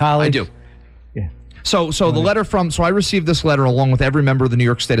from your colleagues? I do. So the letter I received this letter along with every member of the New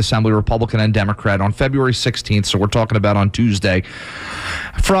York State Assembly, Republican and Democrat, on February 16th, so we're talking about on Tuesday,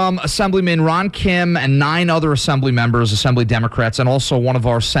 from Assemblyman Ron Kim and 9 other Assembly members, Assembly Democrats, and also one of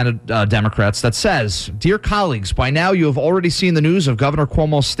our Senate Democrats, that says, "Dear colleagues, by now you have already seen the news of Governor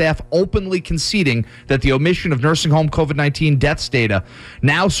Cuomo's staff openly conceding that the omission of nursing home COVID-19 deaths data,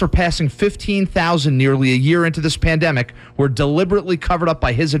 now surpassing 15,000 nearly a year into this pandemic, were deliberately covered up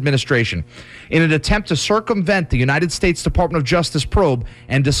by his administration. In an attempt to circumvent the United States Department of Justice probe,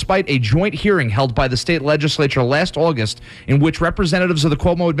 and despite a joint hearing held by the state legislature last August in which representatives of the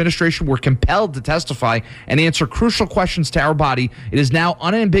Cuomo administration were compelled to testify and answer crucial questions to our body, it is now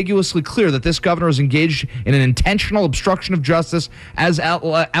unambiguously clear that this governor is engaged in an intentional obstruction of justice as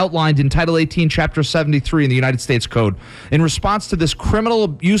outlined in Title 18, Chapter 73 in the United States Code. In response to this criminal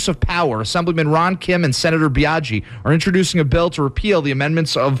abuse of power, Assemblyman Ron Kim and Senator Biaggi are introducing a bill to repeal the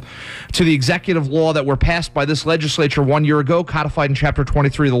amendments to the executive law that were passed by this legislature 1 year ago, codified in Chapter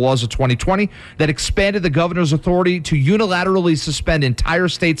 23 of the laws of 2020, that expanded the governor's authority to unilaterally suspend entire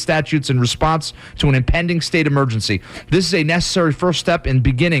state statutes in response to an impending state emergency. This is a necessary first step in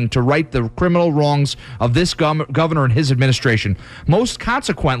beginning to right the criminal wrongs of this governor and his administration. Most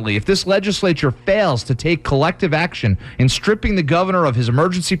consequently, if this legislature fails to take collective action in stripping the governor of his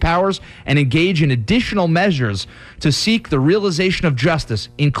emergency powers and engage in additional measures to seek the realization of justice,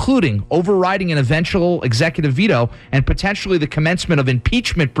 including overriding an eventual executive veto and potentially the commencement of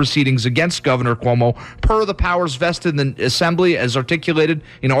impeachment proceedings against Governor Cuomo per the powers vested in the Assembly as articulated stipulated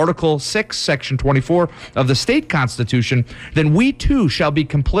in Article 6, Section 24 of the state constitution, then we too shall be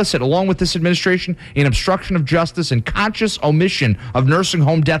complicit, along with this administration, in obstruction of justice and conscious omission of nursing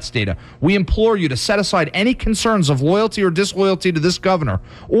home deaths data. We implore you to set aside any concerns of loyalty or disloyalty to this governor,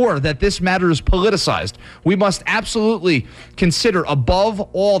 or that this matter is politicized. We must absolutely consider above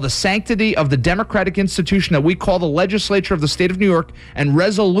all the sanctity of the democratic institution that we call the legislature of the state of New York, and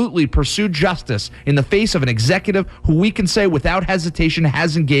resolutely pursue justice in the face of an executive who we can say without hesitation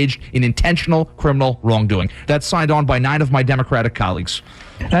has engaged in intentional criminal wrongdoing. That's signed on by 9 of my Democratic colleagues.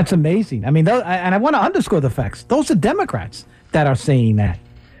 That's amazing. I mean, and I want to underscore the facts. Those are Democrats that are saying that.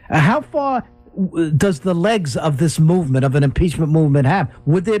 How far does the legs of this movement, of an impeachment movement, have?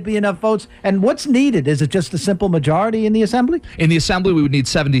 Would there be enough votes? And what's needed? Is it just a simple majority in the Assembly? In the Assembly, we would need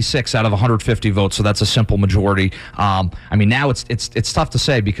 76 out of 150 votes, so that's a simple majority. I mean, now it's tough to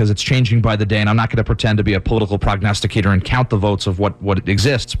say because it's changing by the day, and I'm not going to pretend to be a political prognosticator and count the votes of what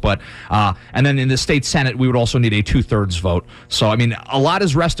exists. But and then in the state Senate, we would also need a 2/3 vote. So, I mean, a lot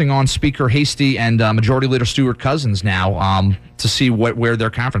is resting on Speaker Hastie and Majority Leader Stewart Cousins now to see where their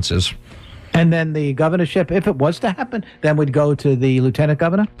conference is. And then the governorship, if it was to happen, then we'd go to the lieutenant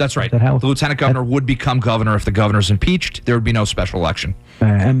governor? That's right. The lieutenant governor would become governor if the governor's impeached. There would be no special election.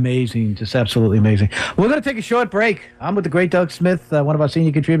 Amazing. Just absolutely amazing. We're going to take a short break. I'm with the great Doug Smith, one of our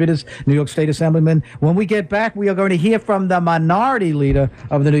senior contributors, New York State Assemblyman. When we get back, we are going to hear from the minority leader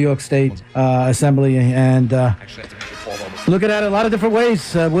of the New York State Assembly. And look at it a lot of different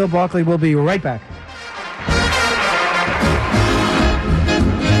ways. Will Barclay will be right back.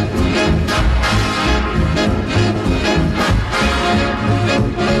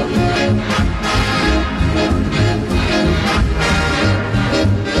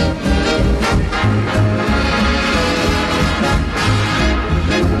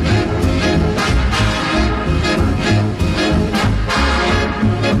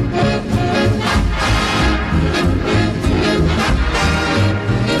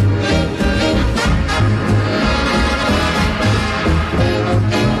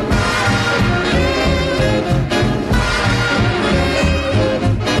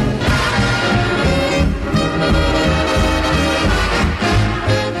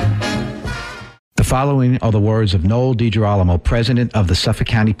 The following are the words of Noel DiGirolamo, president of the Suffolk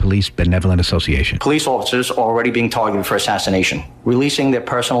County Police Benevolent Association. Police officers are already being targeted for assassination. Releasing their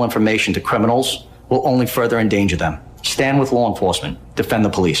personal information to criminals will only further endanger them. Stand with law enforcement. Defend the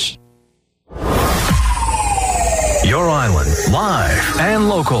police. Your Island, live and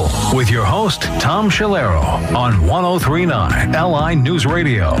local, with your host, Tom Schiliro, on 103.9 LI News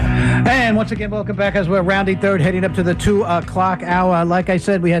Radio. And once again, welcome back as we're rounding third, heading up to the 2 o'clock hour. Like I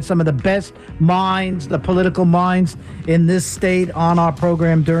said, we had some of the best minds, the political minds in this state on our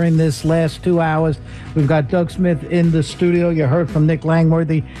program during this last 2 hours. We've got Doug Smith in the studio. You heard from Nick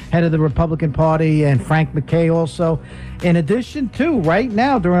Langworthy, head of the Republican Party, and Frank McKay also. In addition to, right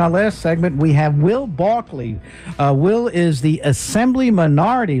now, during our last segment, we have Will Barclay. Will is the Assembly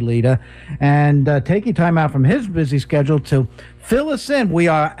Minority Leader and taking time out from his busy schedule to fill us in. We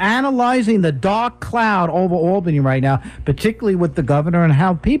are analyzing the dark cloud over Albany right now, particularly with the governor and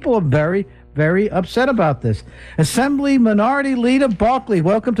how people are very, very upset about this. Assembly Minority Leader Barclay,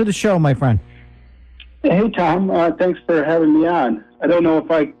 welcome to the show, my friend. Hey, Tom. Thanks for having me on. I don't know if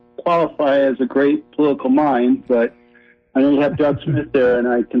I qualify as a great political mind, but I know you have Doug Smith there, and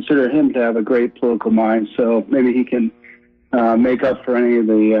I consider him to have a great political mind, so maybe he can make up for any of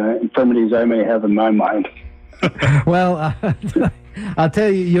the infirmities I may have in my mind. Well, I'll tell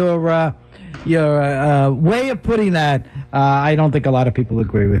you, your way of putting that, I don't think a lot of people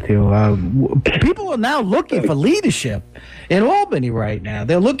agree with you. People are now looking for leadership in Albany right now.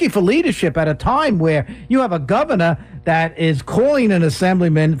 They're looking for leadership at a time where you have a governor that is calling an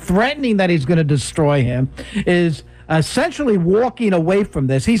assemblyman, threatening that he's going to destroy him, is essentially walking away from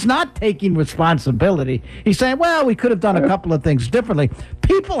this. He's not taking responsibility. He's saying, well, we could have done a couple of things differently.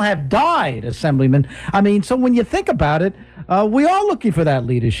 People have died, Assemblyman. I mean, so when you think about it, we are looking for that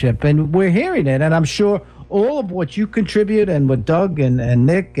leadership, and we're hearing it. And I'm sure all of what you contribute and what Doug and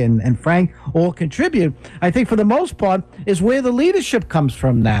Nick and Frank all contribute, I think for the most part, is where the leadership comes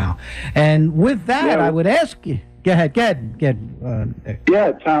from now. And with that, I would ask you, Go ahead.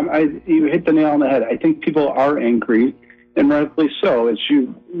 Yeah, Tom, you hit the nail on the head. I think people are angry, and rightfully so. As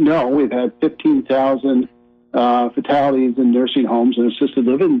you know, we've had 15,000 fatalities in nursing homes and assisted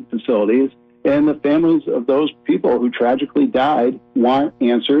living facilities, and the families of those people who tragically died want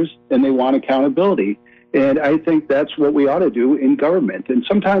answers, and they want accountability. And I think that's what we ought to do in government. And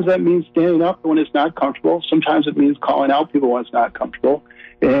sometimes that means standing up when it's not comfortable. Sometimes it means calling out people when it's not comfortable.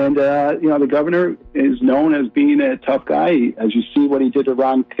 And, the governor is known as being a tough guy. As you see what he did to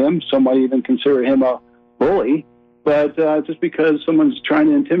Ron Kim, some might even consider him a bully. But just because someone's trying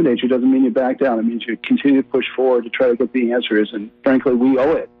to intimidate you doesn't mean you back down. It means you continue to push forward to try to get the answers. And frankly, we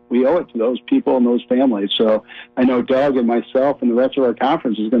owe it. We owe it to those people and those families. So I know Doug and myself and the rest of our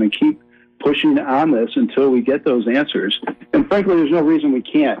conference is going to keep pushing on this until we get those answers. And frankly, there's no reason we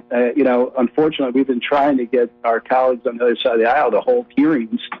can't. Unfortunately, we've been trying to get our colleagues on the other side of the aisle to hold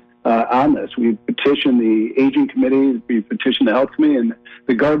hearings on this. We've petitioned the Aging Committee, we've petitioned the Health Committee, and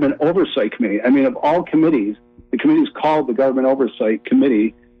the Government Oversight Committee. I mean, of all committees, the committee is called the Government Oversight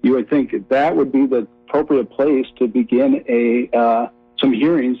Committee. You would think that would be the appropriate place to begin some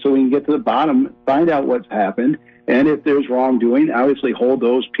hearings so we can get to the bottom, find out what's happened, and if there's wrongdoing, obviously hold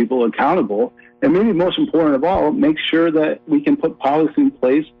those people accountable. And maybe most important of all, make sure that we can put policy in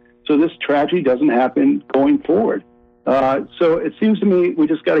place so this tragedy doesn't happen going forward. So it seems to me we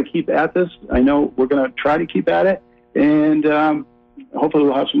just got to keep at this. I know we're going to try to keep at it, and hopefully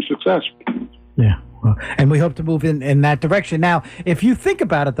we'll have some success. Yeah. And we hope to move in that direction. Now, if you think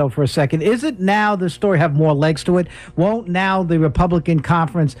about it, though, for a second, is it now the story have more legs to it? Won't now the Republican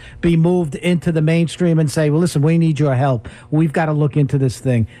conference be moved into the mainstream and say, well, listen, we need your help. We've got to look into this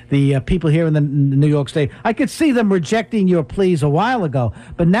thing. The people here in the New York State, I could see them rejecting your pleas a while ago.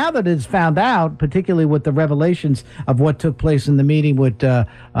 But now that it's found out, particularly with the revelations of what took place in the meeting with Melissa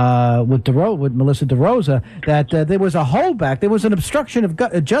DeRosa, that there was a holdback. There was an obstruction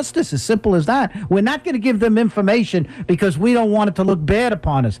of justice, as simple as that. We're not going to give them information because we don't want it to look bad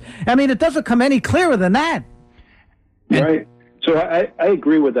upon us. I mean, it doesn't come any clearer than that. Right. So I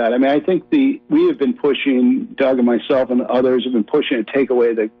agree with that. I mean, I think we have been pushing, Doug and myself and others have been pushing to take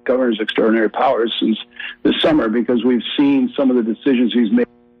away the governor's extraordinary powers since the summer because we've seen some of the decisions he's made,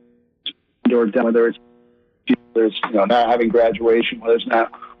 whether it's not having graduation, whether it's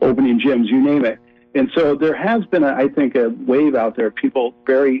not opening gyms, you name it. And so there has been, I think, a wave out there of people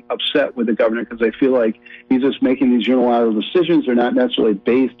very upset with the governor because they feel like he's just making these unilateral decisions. They're not necessarily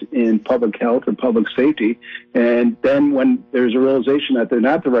based in public health or public safety. And then when there's a realization that they're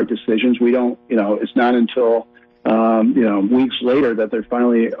not the right decisions, we don't, it's not until, weeks later that they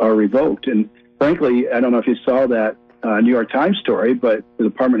finally are revoked. And frankly, I don't know if you saw that New York Times story, but the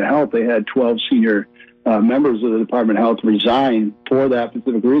Department of Health, they had 12 senior members of the Department of Health resign for that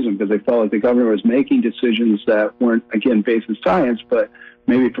specific reason because they felt like the governor was making decisions that weren't, again, based in science, but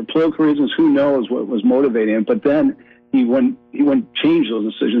maybe for political reasons, who knows what was motivating him. But then he wouldn't change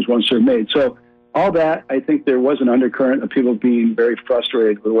those decisions once they're made. So all that, I think there was an undercurrent of people being very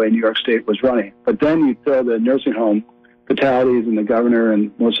frustrated with the way New York State was running. But then you throw the nursing home fatalities and the governor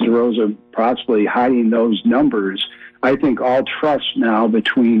and Melissa DeRosa possibly hiding those numbers. I think all trust now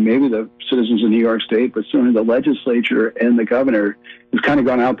between maybe the citizens of New York State, but certainly the legislature and the governor has kind of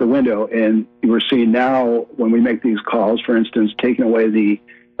gone out the window. And we're seeing now when we make these calls, for instance, taking away the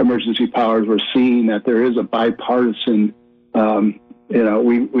emergency powers, we're seeing that there is a bipartisan,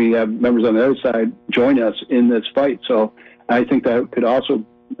 we have members on the other side join us in this fight. So I think that could also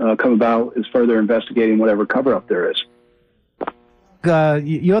come about as further investigating whatever cover-up there is.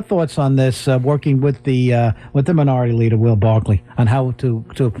 Your thoughts on this, working with the Minority Leader, Will Barclay, on how to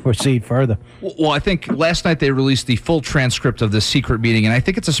proceed further? Well, I think last night they released the full transcript of this secret meeting, and I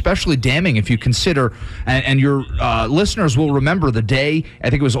think it's especially damning if you consider, and your listeners will remember the day,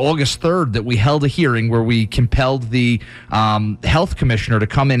 I think it was August 3rd, that we held a hearing where we compelled the health commissioner to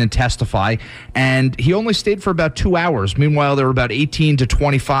come in and testify, and he only stayed for about 2 hours. Meanwhile, there were about 18 to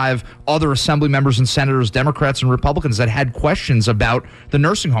 25 other assembly members and senators, Democrats and Republicans, that had questions about the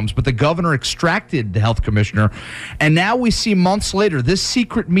nursing homes, but the governor extracted the health commissioner. And now we see months later this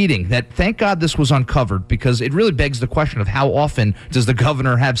secret meeting that, thank God this was uncovered, because it really begs the question of how often does the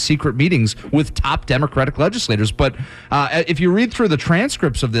governor have secret meetings with top Democratic legislators. But if you read through the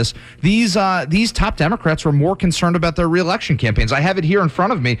transcripts of this, these top Democrats were more concerned about their reelection campaigns. I have it here in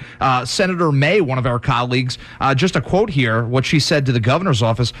front of me. Senator May, one of our colleagues, just a quote here, what she said to the governor's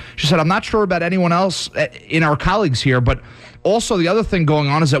office. She said, "I'm not sure about anyone else in our colleagues here, but also, the other thing going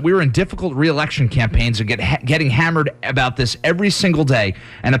on is that we were in difficult re-election campaigns and getting hammered about this every single day.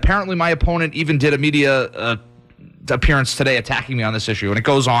 And apparently my opponent even did a media appearance today attacking me on this issue." And it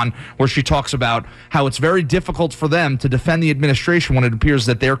goes on where she talks about how it's very difficult for them to defend the administration when it appears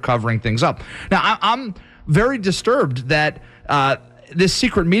that they're covering things up. Now, I'm very disturbed that this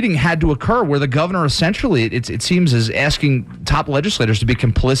secret meeting had to occur where the governor essentially, it seems, is asking top legislators to be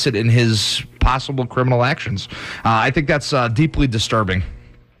complicit in his possible criminal actions. I think that's deeply disturbing.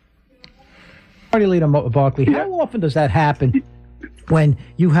 Party Leader Barclay, how often does that happen when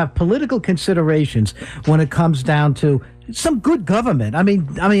you have political considerations when it comes down to some good government. I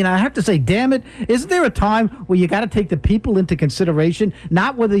mean, I have to say, damn it, isn't there a time where you got to take the people into consideration,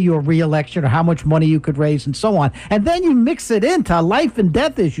 not whether you're re-election or how much money you could raise and so on, and then you mix it into life and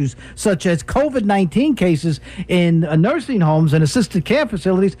death issues such as COVID-19 cases in nursing homes and assisted care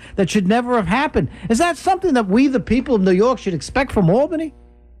facilities that should never have happened? Is that something that we, the people of New York, should expect from Albany?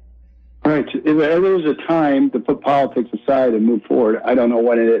 Right. If there was a time to put politics aside and move forward, I don't know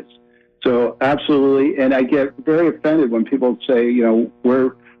what it is. So absolutely, and I get very offended when people say,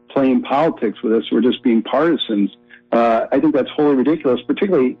 we're playing politics with this, we're just being partisans. I think that's wholly ridiculous,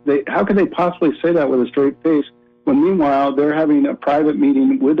 particularly, how could they possibly say that with a straight face when meanwhile they're having a private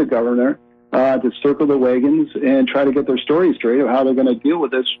meeting with the governor to circle the wagons and try to get their story straight of how they're going to deal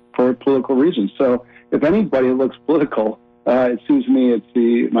with this for political reasons. So if anybody looks political, it seems to me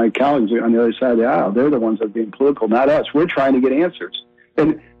it's my colleagues on the other side of the aisle. They're the ones that are being political, not us. We're trying to get answers.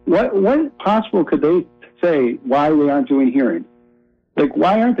 And what possible could they say why they aren't doing hearings? Like,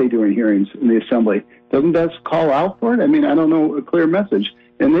 why aren't they doing hearings in the Assembly? Doesn't that call out for it? I mean, I don't know a clear message.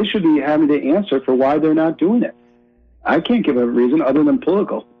 And they should be having to answer for why they're not doing it. I can't give a reason other than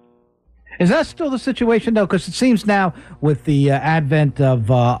political. Is that still the situation, though? Because it seems now with the advent of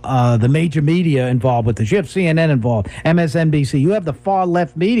the major media involved with this, you have CNN involved, MSNBC, you have the far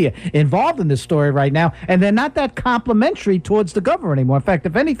left media involved in this story right now, and they're not that complimentary towards the governor anymore. In fact,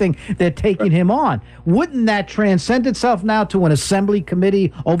 if anything, they're taking him on. Wouldn't that transcend itself now to an assembly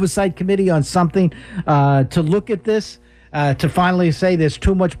committee, oversight committee on something to look at this? To finally say there's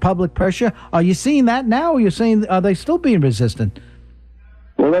too much public pressure? Are you seeing that now, or are they still being resistant?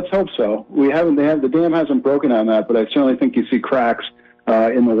 Well, let's hope so. The dam hasn't broken on that, but I certainly think you see cracks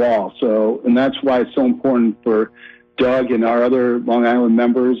in the wall. So, and that's why it's so important for Doug and our other Long Island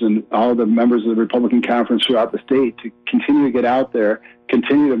members and all the members of the Republican conference throughout the state to continue to get out there,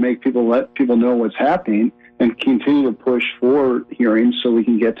 continue to let people know what's happening, and continue to push for hearings so we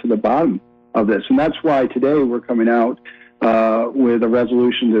can get to the bottom of this. And that's why today we're coming out with a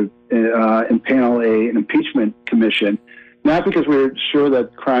resolution to impanel an impeachment commission. Not because we're sure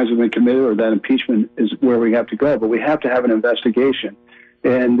that crimes have been committed or that impeachment is where we have to go, but we have to have an investigation.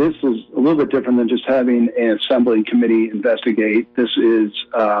 And this is a little bit different than just having an assembly committee investigate. This is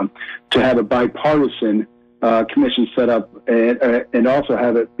to have a bipartisan commission set up and also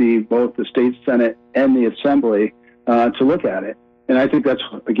have it be both the state Senate and the Assembly to look at it. And I think that's,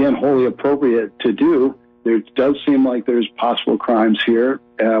 again, wholly appropriate to do. There does seem like there's possible crimes here.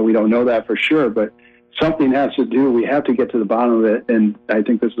 We don't know that for sure, but something has to do. We have to get to the bottom of it, and I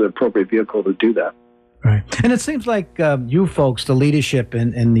think this is the appropriate vehicle to do that. Right. And it seems like you folks, the leadership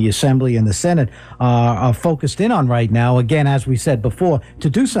in the Assembly and the Senate, are focused in on right now, again, as we said before, to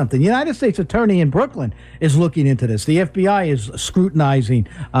do something. The United States Attorney in Brooklyn is looking into this. The FBI is scrutinizing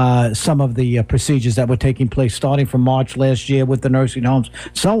some of the procedures that were taking place starting from March last year with the nursing homes,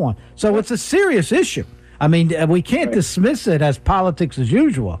 so on. So it's a serious issue. I mean, we can't dismiss it as politics as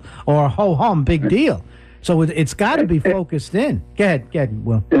usual or ho-hum, big deal. So it's got to be focused in. Go ahead,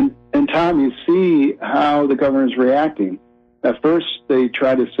 Will. And Tom, you see how the governor's reacting. At first, they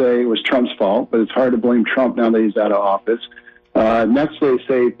tried to say it was Trump's fault, but it's hard to blame Trump now that he's out of office. Next, they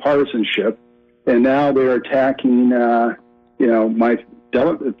say partisanship, and now they're attacking, my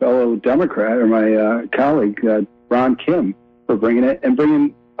fellow Democrat or my colleague Ron Kim for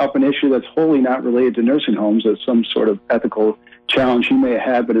bringing up an issue that's wholly not related to nursing homes as some sort of ethical challenge he may have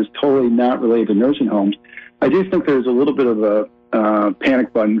had, but is totally not related to nursing homes. I do think there's a little bit of a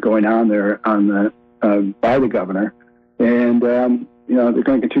panic button going on there by the governor, and they're going to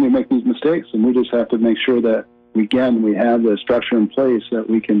continue to make these mistakes, and we just have to make sure that we have the structure in place that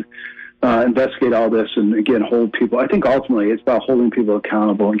we can investigate all this and again hold people. I think ultimately it's about holding people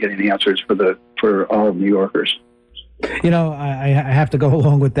accountable and getting answers for all of New Yorkers. I have to go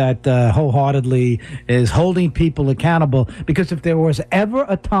along with that wholeheartedly, is holding people accountable, because if there was ever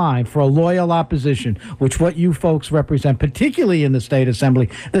a time for a loyal opposition, which what you folks represent, particularly in the state assembly,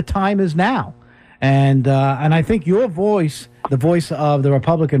 the time is now. And I think your voice, the voice of the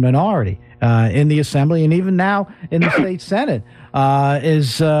Republican minority in the assembly and even now in the state Senate,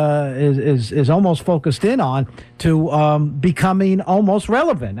 is almost focused in on to becoming almost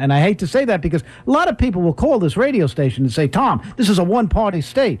relevant. And I hate to say that because a lot of people will call this radio station and say, Tom, this is a one-party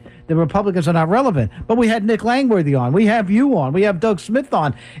state. The Republicans are not relevant. But we had Nick Langworthy on. We have you on. We have Doug Smith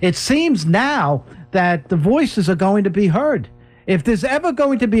on. It seems now that the voices are going to be heard. If there's ever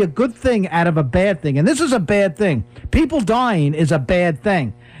going to be a good thing out of a bad thing, and this is a bad thing, people dying is a bad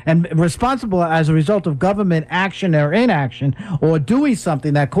thing. and responsible as a result of government action or inaction or doing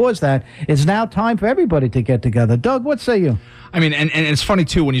something that caused that, it's now time for everybody to get together. Doug, what say you? I mean, and it's funny,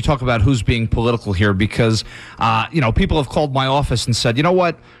 too, when you talk about who's being political here, because, people have called my office and said, you know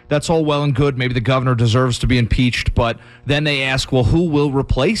what, that's all well and good. Maybe the governor deserves to be impeached. But then they ask, well, who will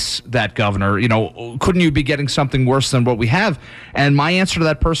replace that governor? Couldn't you be getting something worse than what we have? And my answer to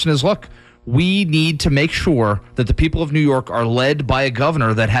that person is, look, we need to make sure that the people of New York are led by a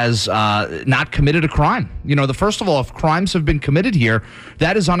governor that has not committed a crime. First of all, if crimes have been committed here,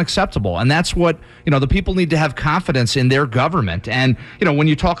 that is unacceptable. And that's what, the people need to have confidence in their government. And, when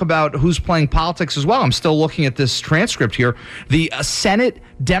you talk about who's playing politics as well, I'm still looking at this transcript here. The Senate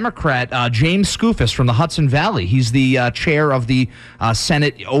Democrat, James Skoufis from the Hudson Valley, he's the chair of the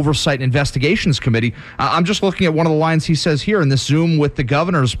Senate Oversight and Investigations Committee. I'm just looking at one of the lines he says here in this Zoom with the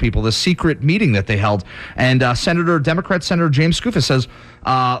governor's people, the secret meeting that they held. And Democrat Senator James Skoufis says,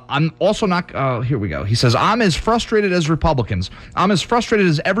 I'm also not, here we go. He says, I'm as frustrated as Republicans. I'm as frustrated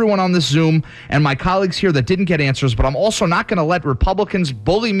as everyone on this Zoom and my colleagues here that didn't get answers, but I'm also not going to let Republicans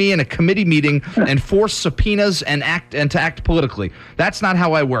bully me in a committee meeting and force subpoenas and to act politically. That's not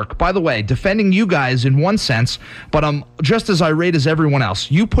how I work. By the way, defending you guys in one sense, but I'm just as irate as everyone else.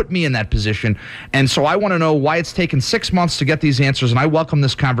 You put me in that position, and so I want to know why it's taken 6 months to get these answers, and I welcome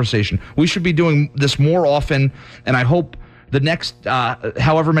this conversation. We should be doing this more often, and I hope the next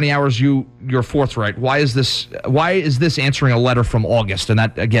however many hours you're forthright. Why is this answering a letter from August? And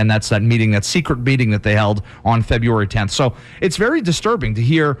that's that meeting, that secret meeting that they held on February 10th. So it's very disturbing to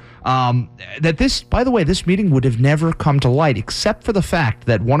hear that this, by the way, this meeting would have never come to light except for the fact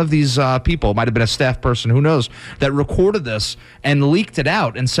that one of these people, might have been a staff person, who knows, that recorded this and leaked it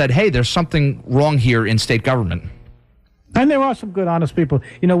out and said, hey, there's something wrong here in state government. And there are some good, honest people.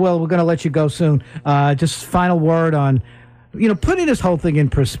 Will, we're going to let you go soon. Just final word on, putting this whole thing in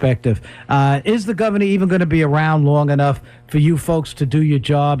perspective. Is the governor even going to be around long enough for you folks to do your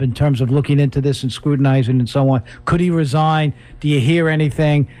job in terms of looking into this and scrutinizing and so on? Could he resign? Do you hear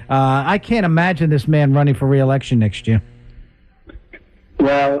anything? I can't imagine this man running for re-election next year.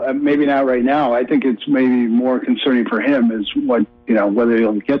 Well, maybe not right now. I think it's maybe more concerning for him is whether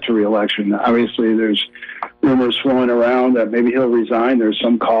he'll get to re-election. Obviously, there's rumors flowing around that maybe he'll resign. There's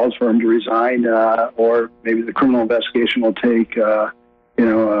some calls for him to resign, or maybe the criminal investigation will take, a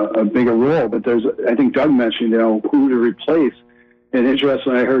bigger role. But I think Doug mentioned, who to replace. And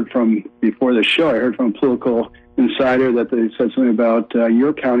interesting, I heard from before the show, I heard from a political insider that they said something about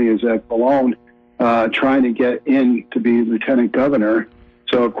your county is at Malone trying to get in to be lieutenant governor.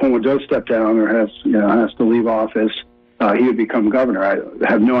 So if Cuomo does step down or has to leave office, he would become governor. I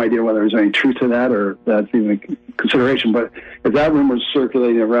have no idea whether there's any truth to that or that's even a consideration. But if that rumor's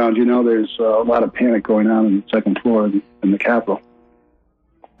circulating around, there's a lot of panic going on in the second floor in the Capitol.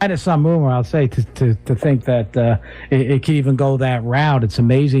 That is some rumor, I'll say, to think that it could even go that route. It's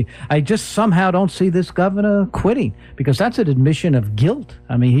amazing. I just somehow don't see this governor quitting, because that's an admission of guilt.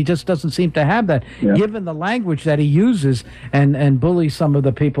 I mean, he just doesn't seem to have that, given the language that he uses and bullies some of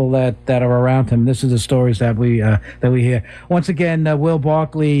the people that are around him. This is the stories that we hear. Once again, Will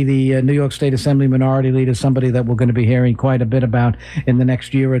Barclay, the New York State Assembly Minority Leader, somebody that we're going to be hearing quite a bit about in the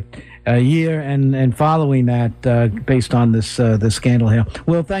next year and following that, based on this scandal here.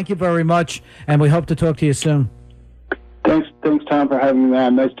 Will, thank you very much, and we hope to talk to you soon. Thanks, Tom, for having me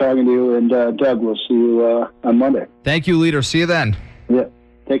on. Nice talking to you, and Doug, we'll see you on Monday. Thank you, Leader. See you then. Yeah,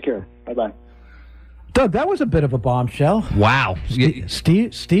 take care. Bye-bye. Doug, that was a bit of a bombshell. Wow.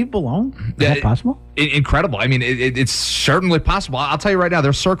 Steve Ballone? Is that possible? Incredible. I mean, it's certainly possible. I'll tell you right now,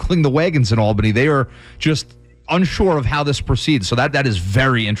 they're circling the wagons in Albany. They are just unsure of how this proceeds. So that is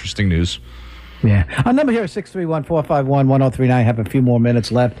very interesting news. Yeah. Our number here is 631-451-1039. I have a few more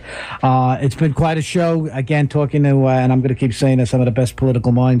minutes left. It's been quite a show. Again, talking to, and I'm going to keep saying this, some of the best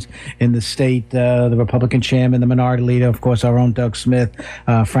political minds in the state, the Republican chairman, the minority leader, of course, our own Doug Smith,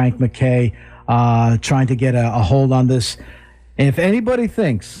 Frank McKay, trying to get a hold on this. If anybody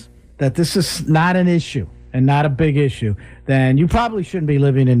thinks that this is not an issue and not a big issue, then you probably shouldn't be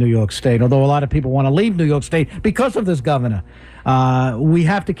living in New York State, although a lot of people want to leave New York State because of this governor. We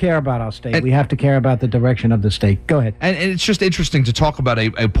have to care about our state. We have to care about the direction of the state. Go ahead. And it's just interesting to talk about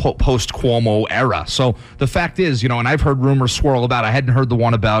a post-Cuomo era. So the fact is, and I've heard rumors swirl about, I hadn't heard the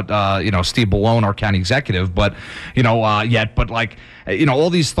one about, Steve Ballone, our county executive, but, yet. But, all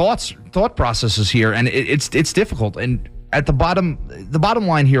these thought processes here, and it's difficult. And at the bottom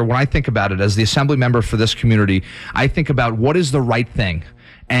line here, when I think about it as the assembly member for this community, I think about what is the right thing.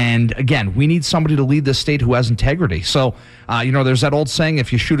 And again, we need somebody to lead the state who has integrity. So, there's that old saying,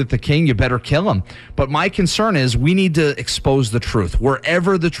 if you shoot at the king, you better kill him. But my concern is we need to expose the truth.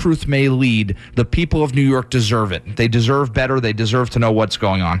 Wherever the truth may lead, the people of New York deserve it. They deserve better. They deserve to know what's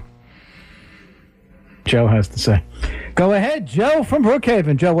going on. Joe has to say. Go ahead, Joe from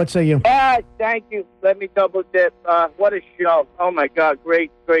Brookhaven. Joe, what say you? Thank you. Let me double dip. What a show. Oh, my God.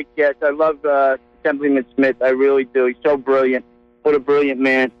 Great guest. I love Assemblyman Smith. I really do. He's so brilliant. What a brilliant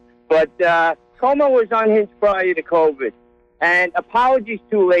man. But Cuomo was unhinged prior to COVID. And apologies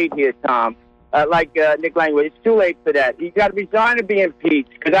too late here, Tom. Like Nick Langworthy, it's too late for that. He's got to resign to be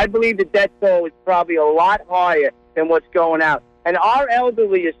impeached because I believe the death toll is probably a lot higher than what's going out. And our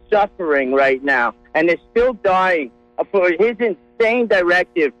elderly is suffering right now, and they're still dying for his insane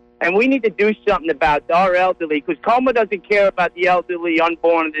directive. And we need to do something about our elderly because Cuomo doesn't care about the elderly,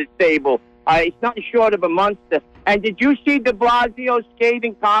 unborn, and disabled. He's nothing short of a monster. And did you see de Blasio's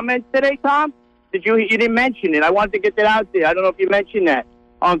scathing comments today, Tom? You didn't mention it. I wanted to get that out there. I don't know if you mentioned that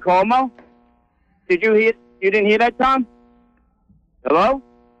on Cuomo. Did you hear? You didn't hear that, Tom? Hello?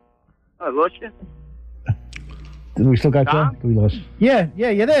 Oh, I lost you. We still got Joe? We lost. Yeah,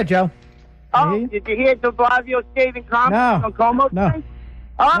 you're there, Joe. Oh, did you hear de Blasio's scathing comments on Cuomo today?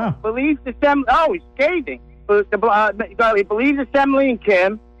 No. Believes Assembly. Oh, he's scathing. He believes Assemblyman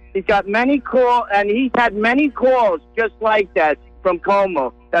Kim. He's got many calls, and he's had many calls just like that from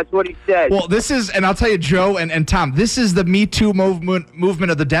Cuomo. That's what he said. Well, this is, and I'll tell you, Joe and Tom, this is the Me Too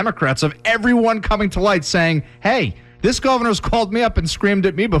movement of the Democrats, of everyone coming to light saying, hey, this governor's called me up and screamed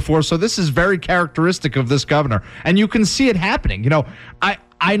at me before, so this is very characteristic of this governor. And you can see it happening.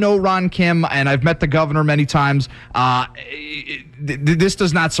 I know Ron Kim, and I've met the governor many times. This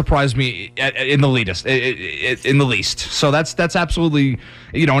does not surprise me in the least. So that's absolutely,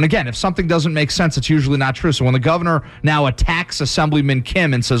 and again, if something doesn't make sense, it's usually not true. So when the governor now attacks Assemblyman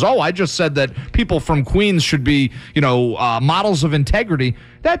Kim and says, I just said that people from Queens should be, models of integrity,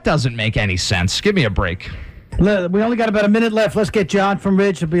 that doesn't make any sense. Give me a break. We only got about a minute left. Let's get John from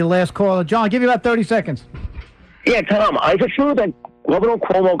Ridge to be the last caller. John, I'll give you about 30 seconds. Yeah, Tom, is it true that Governor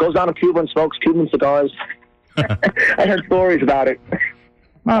Cuomo goes down to Cuba and smokes Cuban cigars? I heard stories about it.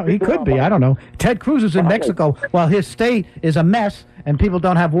 Well, he could be. I don't know. Ted Cruz is in Mexico while his state is a mess and people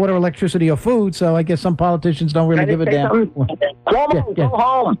don't have water, electricity, or food, so I guess some politicians don't really give a damn. Cuomo, go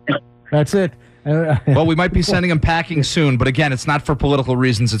home. That's it. Well, we might be sending him packing soon, but again, it's not for political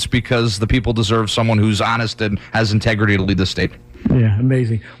reasons. It's because the people deserve someone who's honest and has integrity to lead the state. Yeah,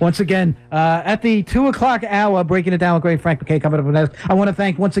 amazing. Once again, at the 2 o'clock hour, breaking it down with great Frank McKay coming up next. I want to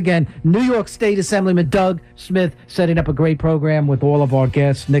thank once again New York State Assemblyman Doug Smith setting up a great program with all of our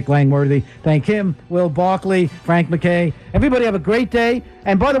guests. Nick Langworthy. Thank him, Will Barclay, Frank McKay. Everybody have a great day.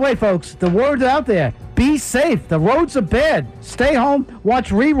 And by the way, folks, the word's out there. Be safe. The roads are bad. Stay home. Watch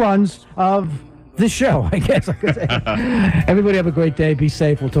reruns of this show, I guess I could say. Everybody have a great day. Be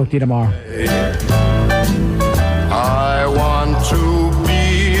safe. We'll talk to you tomorrow. I want to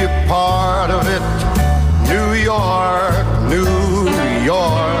be a part of it. New York, New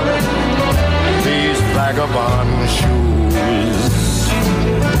York. These vagabond shoes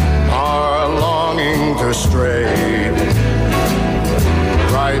are longing to stray